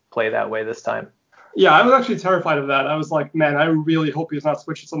to play that way this time. Yeah, I was actually terrified of that. I was like, man, I really hope he's not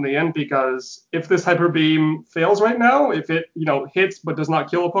switching something in, because if this Hyper Beam fails right now, if it hits but does not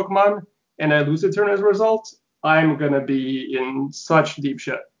kill a Pokemon, and I lose a turn as a result, I'm gonna be in such deep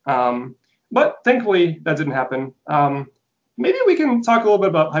shit. But thankfully that didn't happen. Maybe we can talk a little bit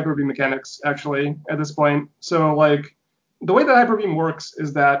about Hyper Beam mechanics actually at this point. So like the way that Hyper Beam works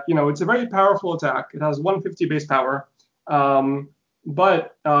is that it's a very powerful attack. It has 150 base power,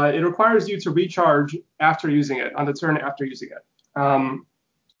 but it requires you to recharge after using it, on the turn after using it.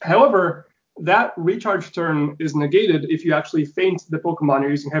 However, that recharge turn is negated if you actually feint the Pokemon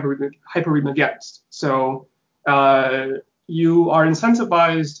you're using Hyper Beam against. So you are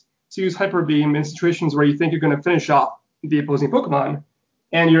incentivized to use Hyper Beam in situations where you think you're going to finish off the opposing Pokemon,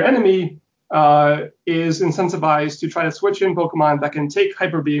 and your enemy is incentivized to try to switch in Pokemon that can take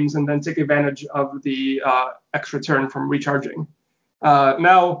Hyper Beams and then take advantage of the extra turn from recharging.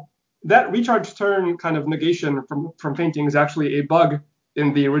 Now, that recharge turn kind of negation from feinting is actually a bug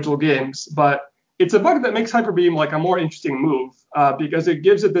in the original games, but it's a bug that makes Hyper Beam like a more interesting move, because it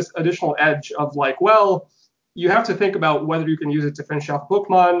gives it this additional edge of like, well, you have to think about whether you can use it to finish off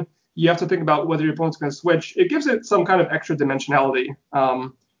Pokemon. You have to think about whether your opponent's going to switch. It gives it some kind of extra dimensionality.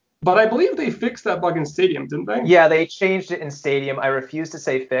 But I believe they fixed that bug in Stadium, didn't they? Yeah, they changed it in Stadium. I refuse to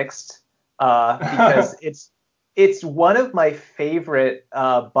say fixed because it's one of my favorite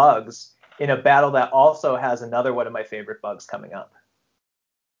bugs in a battle that also has another one of my favorite bugs coming up.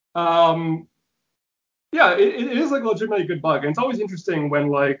 Yeah, it is like a legitimately good bug. And it's always interesting when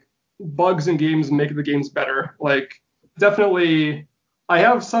like bugs in games make the games better. Like definitely I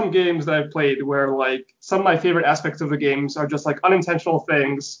have some games that I've played where like some of my favorite aspects of the games are just like unintentional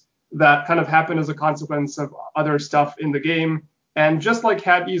things that kind of happen as a consequence of other stuff in the game, and just like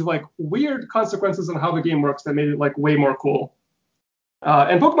had these like weird consequences on how the game works that made it like way more cool.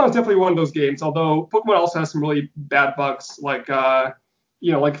 And Pokemon is definitely one of those games, although Pokemon also has some really bad bugs, like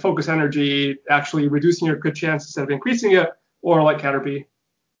like focus energy actually reducing your crit chance instead of increasing it, or like Caterpie.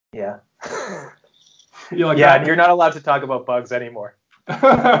 Yeah. Like yeah, that? You're not allowed to talk about bugs anymore.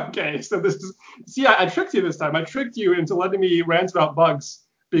 Okay, so I tricked you this time. I tricked you into letting me rant about bugs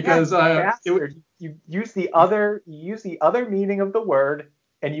because you use the other meaning of the word,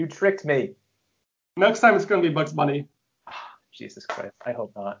 and you tricked me. Next time it's going to be Bugs Bunny. Jesus Christ, I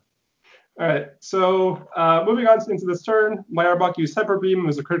hope not. All right, so moving on into this turn, my Arbok used Hyper Beam, it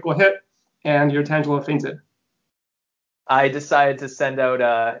was a critical hit, and your Tangela fainted. I decided to send out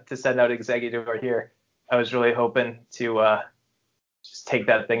Exeggutor here. I was really hoping to just take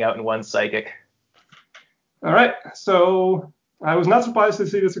that thing out in one psychic. All right, so I was not surprised to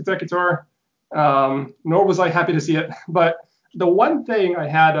see this Executor, nor was I happy to see it. But the one thing I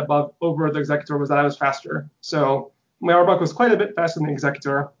had over the Executor was that I was faster. So my Arbok was quite a bit faster than the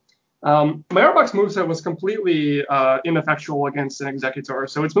Executor. My Arbok's moveset was completely ineffectual against an Executor.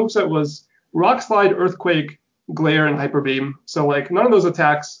 So its moveset was Rock Slide, Earthquake, Glare, and Hyper Beam. So like none of those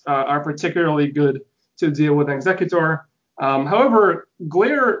attacks are particularly good to deal with an Executor. However,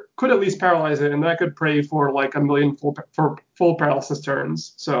 Glare could at least paralyze it, and then I could pray for like a million full paralysis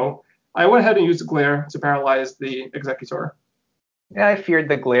turns. So I went ahead and used Glare to paralyze the Executor. Yeah, I feared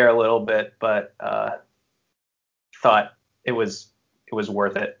the Glare a little bit, but thought it was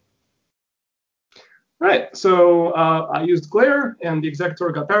worth it. Right, so I used Glare, and the Executor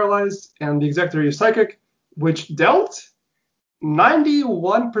got paralyzed, and the Executor used Psychic, which dealt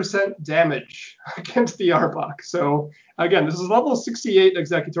 91% damage against the Arbok. So again, this is level 68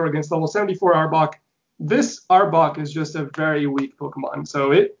 Executor against level 74 Arbok. This Arbok is just a very weak Pokemon.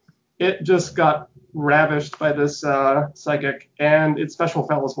 So it just got ravished by this Psychic, and its special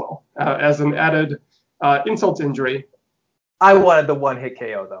fell as well as an added insult to injury. I wanted the one-hit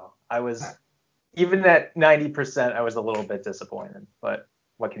KO though. I was even at 90%. I was a little bit disappointed, but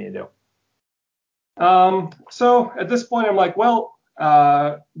what can you do? So at this point, I'm like, well,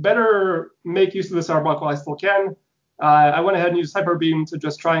 better make use of this Arbok while I still can. I went ahead and used Hyper Beam to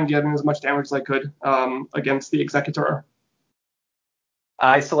just try and get in as much damage as I could against the Executor.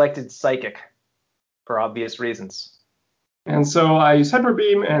 I selected Psychic for obvious reasons. And so I used Hyper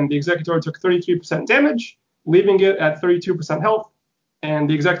Beam, and the Executor took 33% damage, leaving it at 32% health. And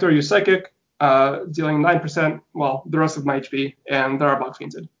the Executor used Psychic, dealing 9%, well, the rest of my HP, and the Arbok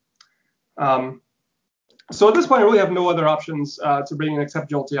fainted. So at this point, I really have no other options to bring in except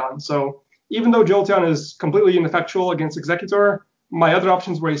Jolteon. So even though Jolteon is completely ineffectual against Executor, my other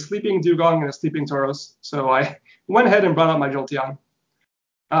options were a sleeping Dewgong and a sleeping Tauros. So I went ahead and brought out my Jolteon.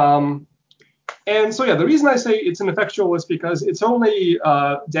 And so yeah, the reason I say it's ineffectual is because its only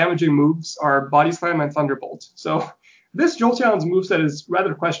damaging moves are Body Slam and Thunderbolt. So this Jolteon's moveset is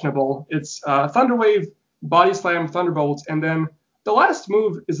rather questionable. It's Thunder Wave, Body Slam, Thunderbolt, and then the last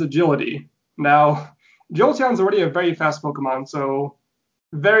move is Agility. Now, Jolteon's already a very fast Pokemon, so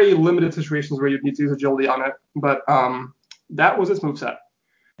very limited situations where you'd need to use Agility on it. But that was its moveset.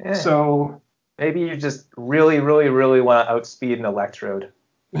 Yeah. So maybe you just really, really, really want to outspeed an Electrode.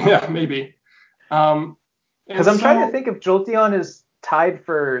 Yeah, maybe. Because I'm trying to think if Jolteon is tied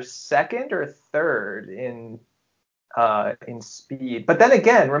for second or third in speed. But then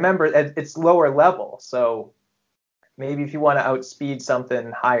again, remember, it's lower level, so maybe if you want to outspeed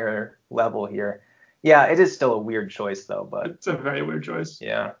something higher level here. Yeah, it is still a weird choice, though. But it's a very weird choice.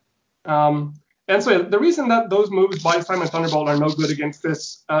 Yeah. And so the reason that those moves, Body Slam and Thunderbolt, are no good against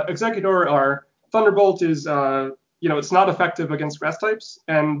this Executor are Thunderbolt is, it's not effective against grass types,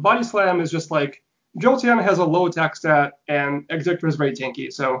 and Body Slam is just like Jolteon has a low attack stat, and Executor is very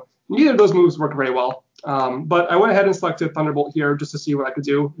tanky. So neither of those moves work very well. But I went ahead and selected Thunderbolt here just to see what I could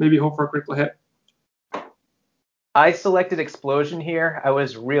do. Maybe hope for a critical hit. I selected Explosion here. I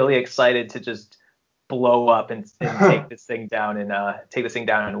was really excited to just blow up and take this thing down in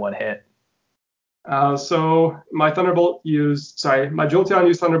one hit. So my Jolteon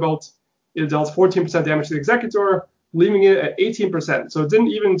used Thunderbolt. It dealt 14% damage to the Executor, leaving it at 18%. So it didn't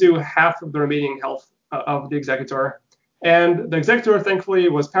even do half of the remaining health of the Executor. And the Executor, thankfully,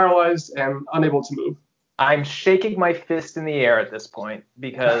 was paralyzed and unable to move. I'm shaking my fist in the air at this point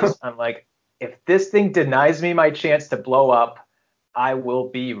because I'm like, if this thing denies me my chance to blow up, I will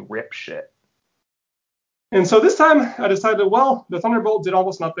be rip shit. And so this time I decided, well, the Thunderbolt did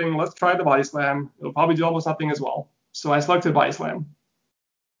almost nothing. Let's try the Body Slam. It'll probably do almost nothing as well. So I selected Body Slam.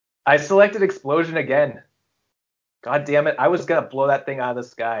 I selected Explosion again. God damn it. I was going to blow that thing out of the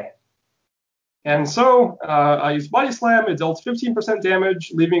sky. And so I used Body Slam. It dealt 15%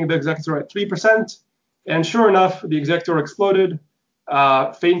 damage, leaving the Executor at 3%. And sure enough, the Executor exploded,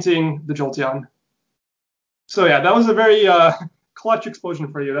 fainting the Jolteon. So yeah, that was a very clutch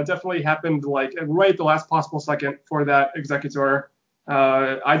explosion for you. That definitely happened like right at the last possible second for that Executor.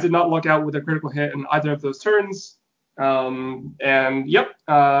 I did not luck out with a critical hit in either of those turns. And yep,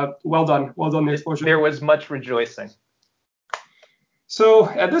 well done the explosion. There was much rejoicing. So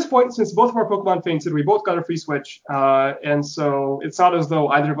at this point, since both of our Pokemon fainted, we both got a free switch, and so it's not as though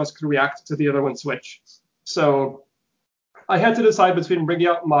either of us could react to the other one's switch. So I had to decide between bringing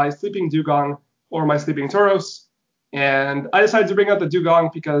out my sleeping Dewgong or my sleeping Tauros, and I decided to bring out the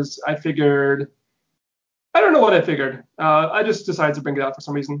Dewgong because I don't know what I figured. I just decided to bring it out for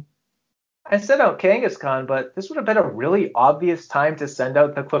some reason. I sent out Kangaskhan, but this would have been a really obvious time to send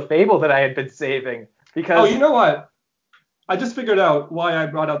out the Clefable that I had been saving Oh, because you know what? I just figured out why I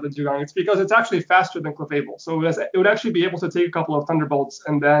brought out the Dugong. It's because it's actually faster than Clefable. So it would actually be able to take a couple of Thunderbolts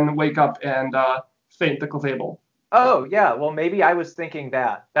and then wake up and faint the Clefable. oh yeah, well maybe I was thinking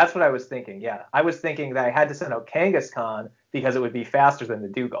that. That's what I was thinking. Yeah, I was thinking that I had to send out Kangaskhan because it would be faster than the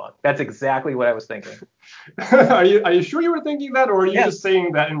Dugong. That's exactly what I was thinking. Are you sure you were thinking that, or are you Yes. just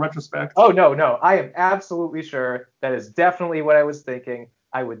saying that in retrospect? Oh no, no, I am absolutely sure that is definitely what I was thinking.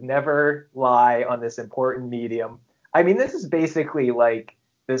 I would never lie on this important medium. I mean, this is basically like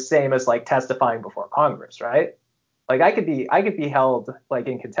the same as like testifying before Congress, right? Like I could be held like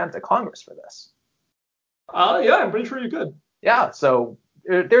in contempt of Congress for this. Yeah, I'm pretty sure you could. Yeah, so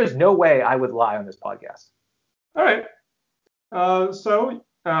there's no way I would lie on this podcast. All right. So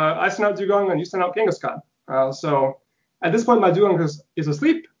I sent out Dugong and you sent out Kangaskhan. So at this point, my Dugong is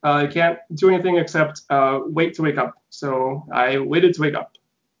asleep. I can't do anything except wait to wake up. So I waited to wake up.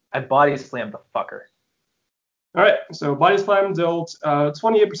 I body slammed the fucker. All right. So Body Slam dealt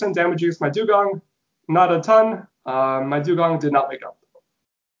 28% damage against my Dugong. Not a ton. My Dugong did not wake up.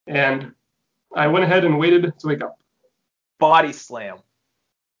 And I went ahead and waited to wake up. Body slam.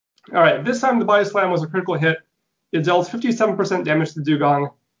 All right. This time the Body Slam was a critical hit. It dealt 57% damage to the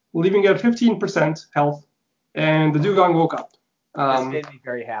Dugong, leaving it at 15% health, and the Dugong woke up. This made me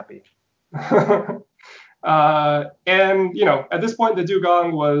very happy. And at this point, the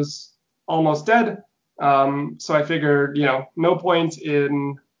Dugong was almost dead. So I figured, no point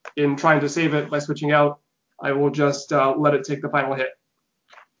in trying to save it by switching out. I will just let it take the final hit.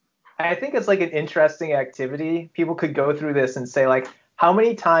 I think it's like an interesting activity. People could go through this and say like, how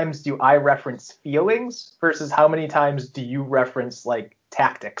many times do I reference feelings versus how many times do you reference like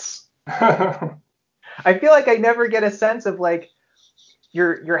tactics? I feel like I never get a sense of like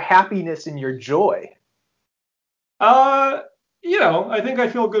your happiness and your joy. I think I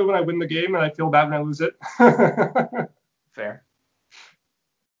feel good when I win the game, and I feel bad when I lose it. Fair.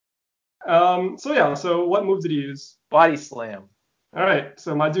 So what move did he use? Body slam. All right,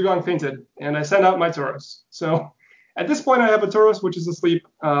 so my Dugong fainted, and I sent out my Tauros. So at this point, I have a Tauros which is asleep.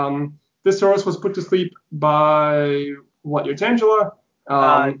 This Tauros was put to sleep by your Tangela?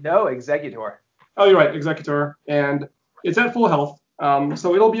 No, Executor. Oh, you're right, Executor, and it's at full health.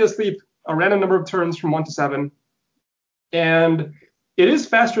 So it'll be asleep a random number of turns from 1 to 7, and it is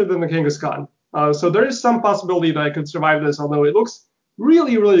faster than the Kangaskhan. So there is some possibility that I could survive this, although it looks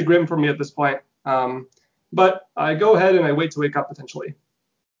really, really grim for me at this point. But I go ahead and I wait to wake up potentially.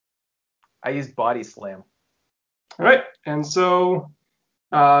 I used body slam. All right, and so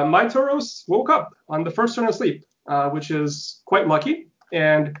my Tauros woke up on the first turn of sleep, which is quite lucky.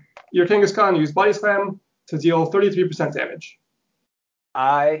 And your Kangaskhan used Body Slam to deal 33% damage.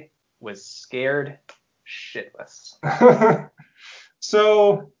 I was scared shitless.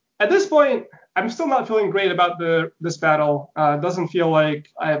 So at this point, I'm still not feeling great about this battle. Doesn't feel like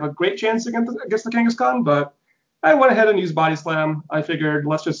I have a great chance against the Kangaskhan, but I went ahead and used Body Slam. I figured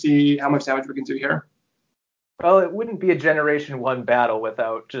let's just see how much damage we can do here. Well, it wouldn't be a Generation 1 battle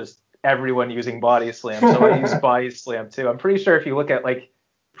without just everyone using Body Slam, so I used Body Slam too. I'm pretty sure if you look at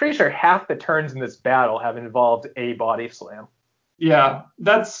pretty sure half the turns in this battle have involved a Body Slam. Yeah,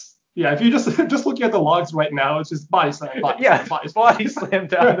 if you just looking at the logs right now, it's just Body Slam, Body Slam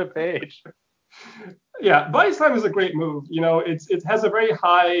down the page. Yeah, Body Slam is a great move. It has a very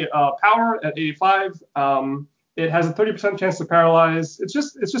high power at 85. It has a 30% chance to paralyze. It's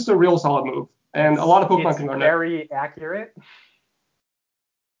just a real solid move, and a lot of Pokemon can learn it. It's very accurate.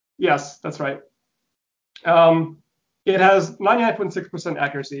 Yes, that's right. It has 99.6%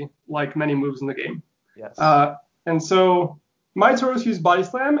 accuracy, like many moves in the game. Yes. And so my Tauros used Body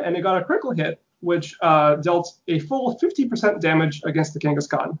Slam, and it got a critical hit, which dealt a full 50% damage against the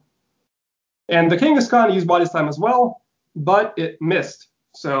Kangaskhan. And the Kangaskhan used Body Slam as well, but it missed.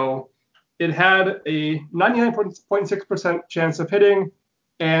 So it had a 99.6% chance of hitting,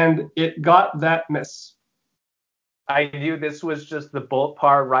 and it got that miss. I knew this was just the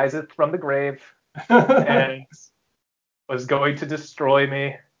Boltpar riseth from the grave and was going to destroy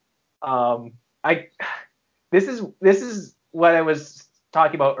me. This is what I was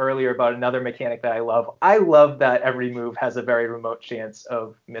talking about earlier about another mechanic that I love. I love that every move has a very remote chance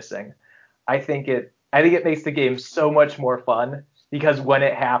of missing. I think it makes the game so much more fun because when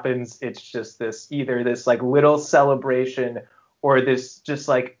it happens, it's just either this like little celebration or this just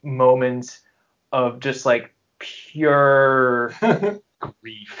like moment of just like pure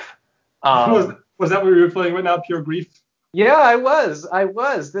grief. Was that what we were feeling right now? Pure grief? Yeah, I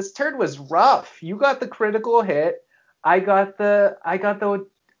was. This turn was rough. You got the critical hit. I got the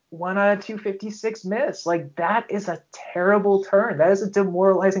 1 out of 256 miss. Like, that is a terrible turn. That is a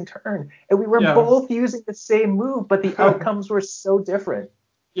demoralizing turn. And we were both using the same move, but the outcomes were so different.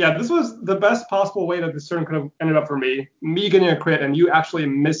 Yeah, this was the best possible way that this turn could have ended up for me. Me getting a crit and you actually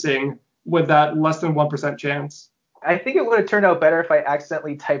missing with that less than 1% chance. I think it would have turned out better if I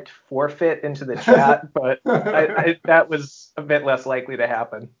accidentally typed forfeit into the chat, but that was a bit less likely to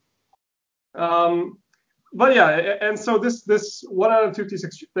happen. But yeah, and so this 1 out of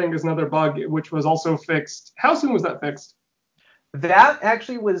 256 thing is another bug, which was also fixed. How soon was that fixed? That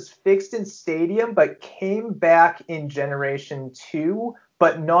actually was fixed in Stadium, but came back in Generation 2,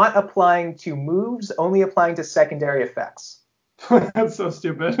 but not applying to moves, only applying to secondary effects. That's so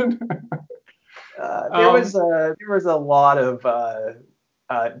stupid. There was a lot of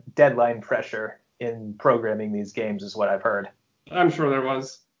deadline pressure in programming these games, is what I've heard. I'm sure there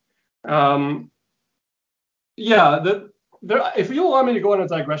was. Yeah, if you allow me to go on a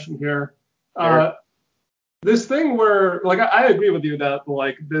digression here, Sure. This thing where, like, I agree with you that,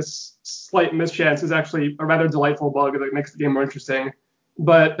 like, this slight mischance is actually a rather delightful bug that makes the game more interesting.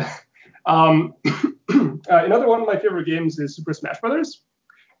 But another one of my favorite games is Super Smash Brothers,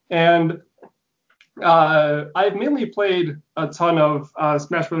 and I've mainly played a ton of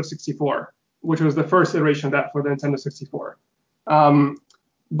Smash Bros. 64, which was the first iteration of that for the Nintendo 64.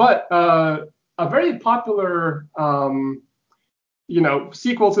 But a very popular,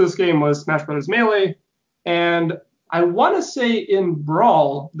 sequel to this game was Smash Bros. Melee, and I want to say in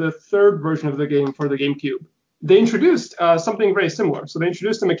Brawl, the third version of the game for the GameCube, they introduced something very similar. So they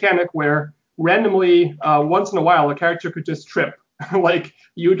introduced a mechanic where randomly, once in a while, a character could just trip. Like,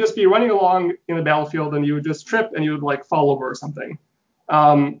 you would just be running along in the battlefield and you would just trip and you would, like, fall over or something.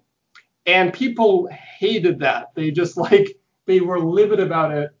 And people hated that. They just, like, they were livid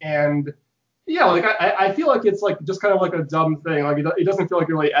about it. And yeah, like, I feel like it's, like, just kind of like a dumb thing. Like, it doesn't feel like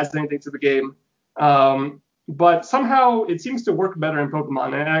it really adds anything to the game. But somehow it seems to work better in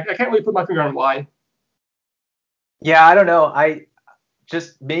Pokemon, and I can't really put my finger on why. Yeah, I don't know. I'm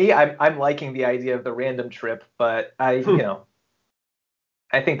liking the idea of the random trip, but I think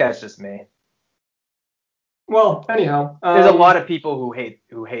that's just me. Well, anyhow, there's a lot of people who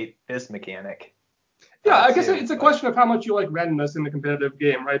hate this mechanic. Yeah, I guess it's a question of how much you like randomness in the competitive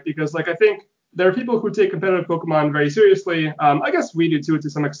game, right? Because, like, I think there are people who take competitive Pokemon very seriously. I guess we do too to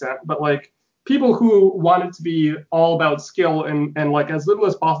some extent, but, like, people who want it to be all about skill and like as little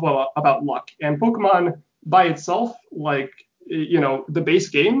as possible about luck. And Pokemon by itself, like, the base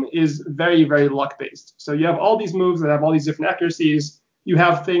game is very, very luck based. So you have all these moves that have all these different accuracies. You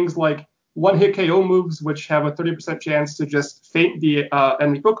have things like one-hit KO moves, which have a 30% chance to just faint the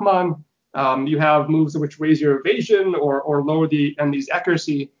enemy Pokemon. You have moves which raise your evasion or lower the enemy's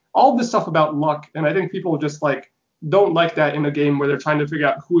accuracy. All this stuff about luck, and I think people just, like, don't like that in a game where they're trying to figure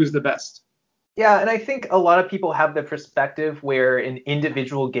out who is the best. Yeah, and I think a lot of people have the perspective where an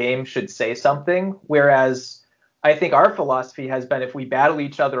individual game should say something, whereas I think our philosophy has been if we battle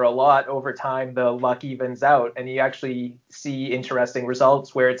each other a lot over time, the luck evens out, and you actually see interesting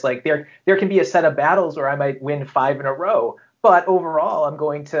results where it's like there can be a set of battles where I might win 5 in a row, but overall I'm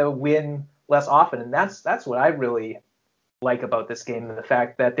going to win less often, and that's what I really like about this game, and the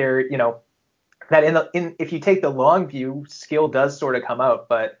fact that that if you take the long view, skill does sort of come out,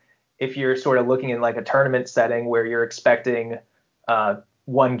 but if you're sort of looking in like a tournament setting where you're expecting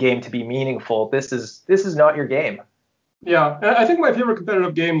one game to be meaningful, this is not your game. Yeah, I think my favorite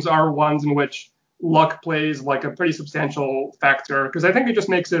competitive games are ones in which luck plays like a pretty substantial factor, because I think it just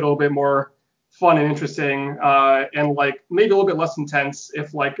makes it a little bit more fun and interesting, and like maybe a little bit less intense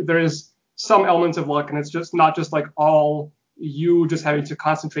if, like, there is some elements of luck and it's just not just like all you just having to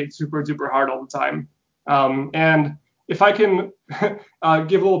concentrate super duper hard all the time. And if I can give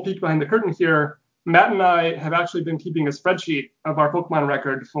a little peek behind the curtain here, Matt and I have actually been keeping a spreadsheet of our Pokemon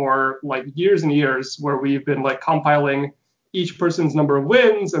record for, like, years and years, where we've been, like, compiling each person's number of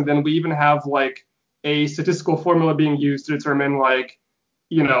wins, and then we even have, like, a statistical formula being used to determine, like,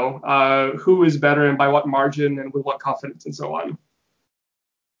 who is better and by what margin and with what confidence and so on.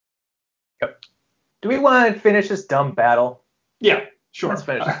 Yep. Do we want to finish this dumb battle? Yeah, sure. Let's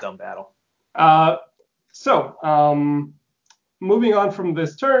finish this dumb battle. So, moving on from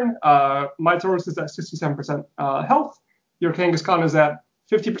this turn, my Tauros is at 67% health. Your Kangaskhan is at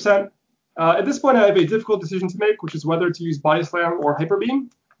 50%. At this point, I have a difficult decision to make, which is whether to use Body Slam or Hyper Beam.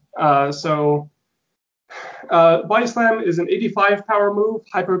 Body Slam is an 85 power move.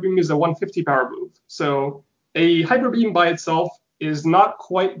 Hyper Beam is a 150 power move. So a Hyper Beam by itself is not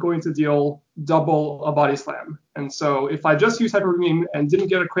quite going to deal double a Body Slam. And so if I just use Hyper Beam and didn't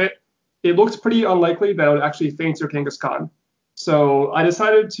get a crit, it looked pretty unlikely that I would actually faint your Kangaskhan. So I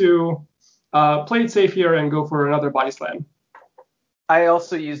decided to play it safe here and go for another body slam. I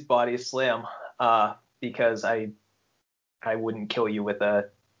also used body slam because I wouldn't kill you with a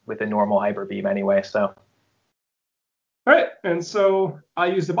normal hyper beam anyway. So All right, and so I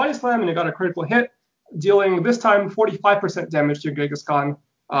used the body slam and it got a critical hit, dealing this time 45% damage to Genghis-Khan,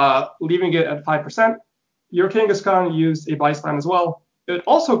 leaving it at 5%. Your Genghis-Khan used a body slam as well. It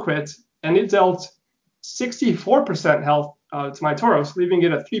also crit, and it dealt 64% health to my Tauros, leaving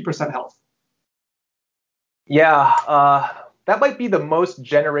it at 3% health. yeah, that might be the most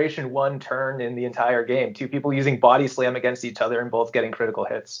Generation 1 turn in the entire game. Two people using body slam against each other and both getting critical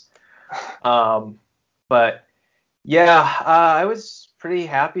hits. But yeah, I was pretty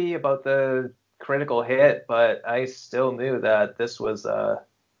happy about the critical hit, but I still knew that this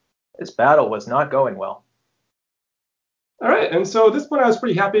battle was not going well. All right, and so at this point I was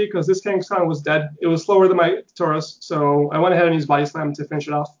pretty happy because this Genghis-Khan was dead. It was slower than my Tauros, so I went ahead and used body slam to finish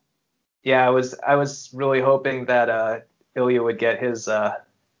it off. Yeah, I was really hoping that Ilya would get his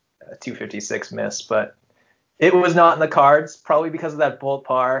 256 miss, but it was not in the cards, probably because of that bolt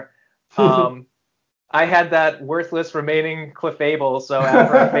par. I had that worthless remaining Clefable, so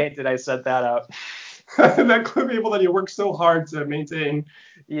after I fainted, I sent that out. That Clefable that you worked so hard to maintain.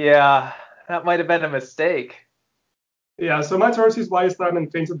 Yeah, that might have been a mistake. Yeah, so my Tauros used body slam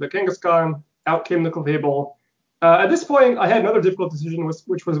and fainted the Genghis-Khan. Out came the Clefable. At this point, I had another difficult decision,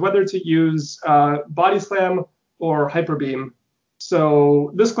 which was whether to use body slam or hyper beam.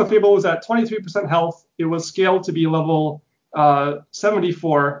 So this Clefable was at 23% health. It was scaled to be level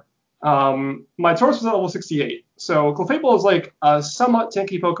 74. My Tauros was at level 68. So Clefable is like a somewhat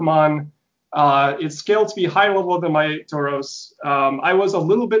tanky Pokemon. It's scaled to be higher level than my Tauros. I was a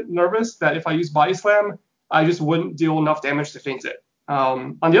little bit nervous that if I used body slam, I just wouldn't deal enough damage to faint it.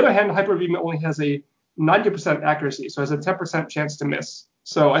 On the other hand, hyper beam only has a 90% accuracy, so it has a 10% chance to miss.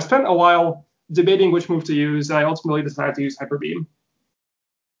 So I spent a while debating which move to use, and I ultimately decided to use hyper beam.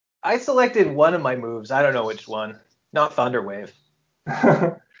 I selected one of my moves. I don't know which one. Not Thunder Wave.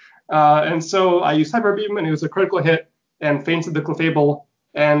 And so I used hyper beam, and it was a critical hit, and fainted the Clefable.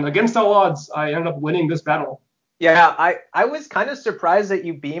 And against all odds, I ended up winning this battle. Yeah, I was kind of surprised that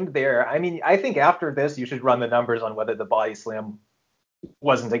you beamed there. I mean, I think after this, you should run the numbers on whether the body slam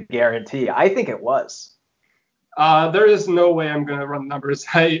wasn't a guarantee. I think it was. There is no way I'm going to run numbers.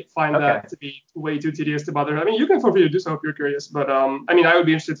 I find Okay. that to be way too tedious to bother. I mean, you can feel free to do so if you're curious, but I mean, I would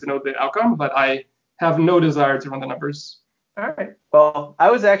be interested to know the outcome, but I have no desire to run the numbers. All right. Well, I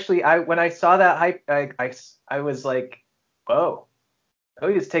was actually when I saw that hype, I was like, whoa, oh,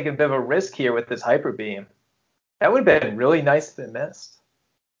 he's taking a bit of a risk here with this hyper beam. That would have been really nice if it missed.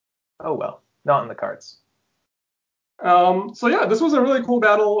 Oh well, not in the cards. So yeah, this was a really cool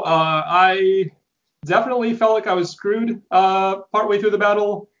battle. I definitely felt like I was screwed partway through the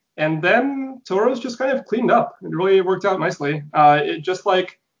battle, and then Tauros just kind of cleaned up. It really worked out nicely. It just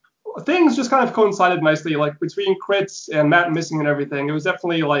like things just kind of coincided nicely, like between crits and Matt missing and everything. It was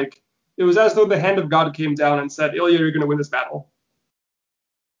definitely like it was as though the hand of God came down and said, "Ilya, you're going to win this battle."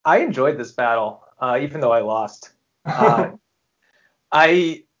 I enjoyed this battle, even though I lost. I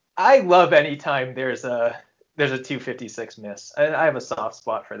I love any time there's a 256 miss. I have a soft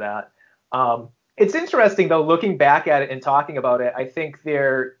spot for that. It's interesting though, looking back at it and talking about it. I think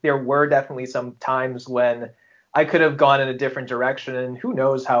there were definitely some times when I could have gone in a different direction, and who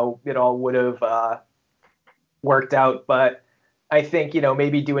knows how it all would have worked out. But I think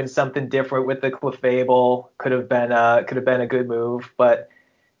maybe doing something different with the Clefable could have been a good move. But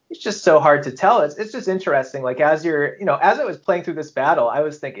it's just so hard to tell. It's just interesting. Like as as I was playing through this battle, I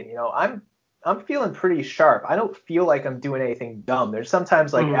was thinking, I'm feeling pretty sharp. I don't feel like I'm doing anything dumb. There's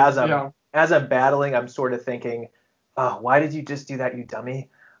sometimes like Yeah. as I'm battling, I'm sort of thinking, oh, why did you just do that, you dummy?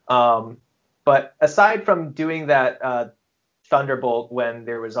 But aside from doing that Thunderbolt when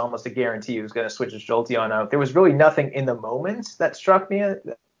there was almost a guarantee he was going to switch his Jolteon out, there was really nothing in the moment that struck me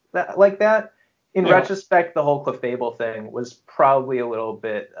like that. In Yeah. retrospect, the whole Clefable thing was probably a little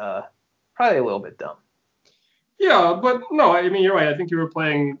bit dumb. Yeah, but no, I mean, you're right. I think you were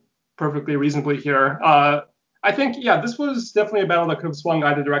playing perfectly reasonably here. I think, yeah, this was definitely a battle that could have swung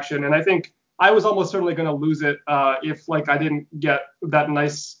either direction, and I think I was almost certainly going to lose it if, like, I didn't get that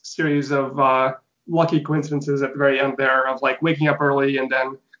nice series of lucky coincidences at the very end there of, like, waking up early and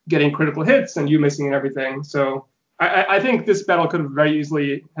then getting critical hits and you missing and everything. So I think this battle could have very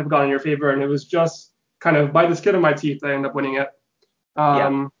easily have gone in your favor, and it was just kind of by the skin of my teeth I ended up winning it.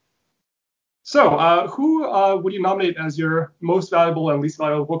 Yeah. So, who would you nominate as your most valuable and least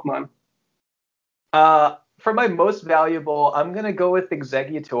valuable Pokemon? For my most valuable, I'm gonna go with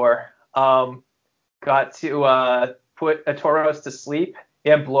Exeggutor. Got to put a Tauros to sleep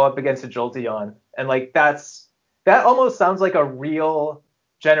and blow up against a Jolteon. And like that almost sounds like a real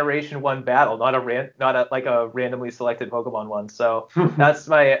Generation 1 battle, not a like a randomly selected Pokemon one. So that's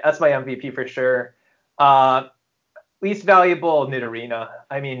my MVP for sure. Least valuable Nidorina.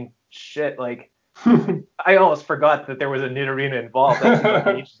 I mean, shit, like I almost forgot that there was a Nidorina involved. That seemed like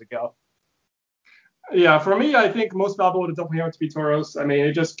ages ago. Yeah, for me, I think most valuable would definitely have to be Tauros. I mean,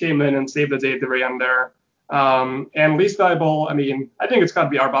 it just came in and saved the day at the very end there. And least valuable, I mean, I think it's got to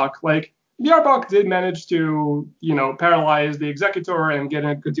be Arbok. Like, the Arbok did manage to, paralyze the Executor and get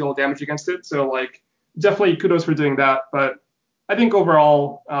a good deal of damage against it. So, like, definitely kudos for doing that. But I think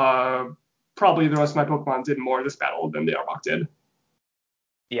overall, probably the rest of my Pokemon did more this battle than the Arbok did.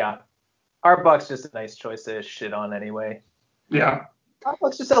 Yeah. Arbok's just a nice choice to shit on anyway. Yeah.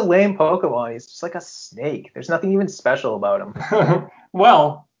 Arbok's just a lame Pokemon. He's just like a snake. There's nothing even special about him.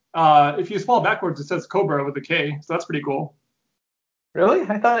 Well, if you spell backwards, it says Cobra with a K, so that's pretty cool. Really?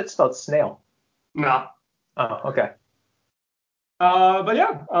 I thought it spelled snail. Nah. Oh, okay. But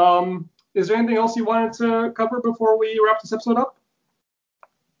yeah, is there anything else you wanted to cover before we wrap this episode up?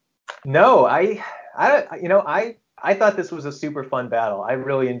 No, I thought this was a super fun battle. I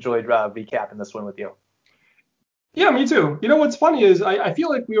really enjoyed recapping this one with you. Yeah, me too. You know what's funny is I feel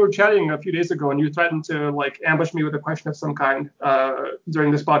like we were chatting a few days ago and you threatened to like ambush me with a question of some kind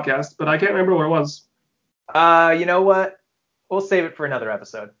during this podcast, but I can't remember what it was. You know what? We'll save it for another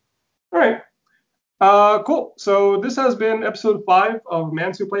episode. All right. Cool. So this has been episode 5 of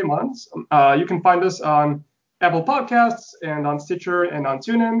Mans Who Play Mons. You can find us on Apple Podcasts and on Stitcher and on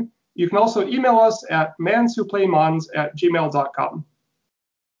TuneIn. You can also email us at manswhoplaymons@gmail.com.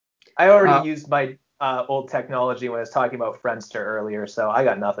 I already used my old technology when I was talking about Friendster earlier, so I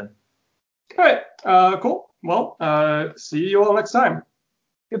got nothing. All right. Cool. Well, see you all next time.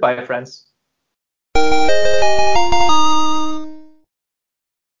 Goodbye, friends.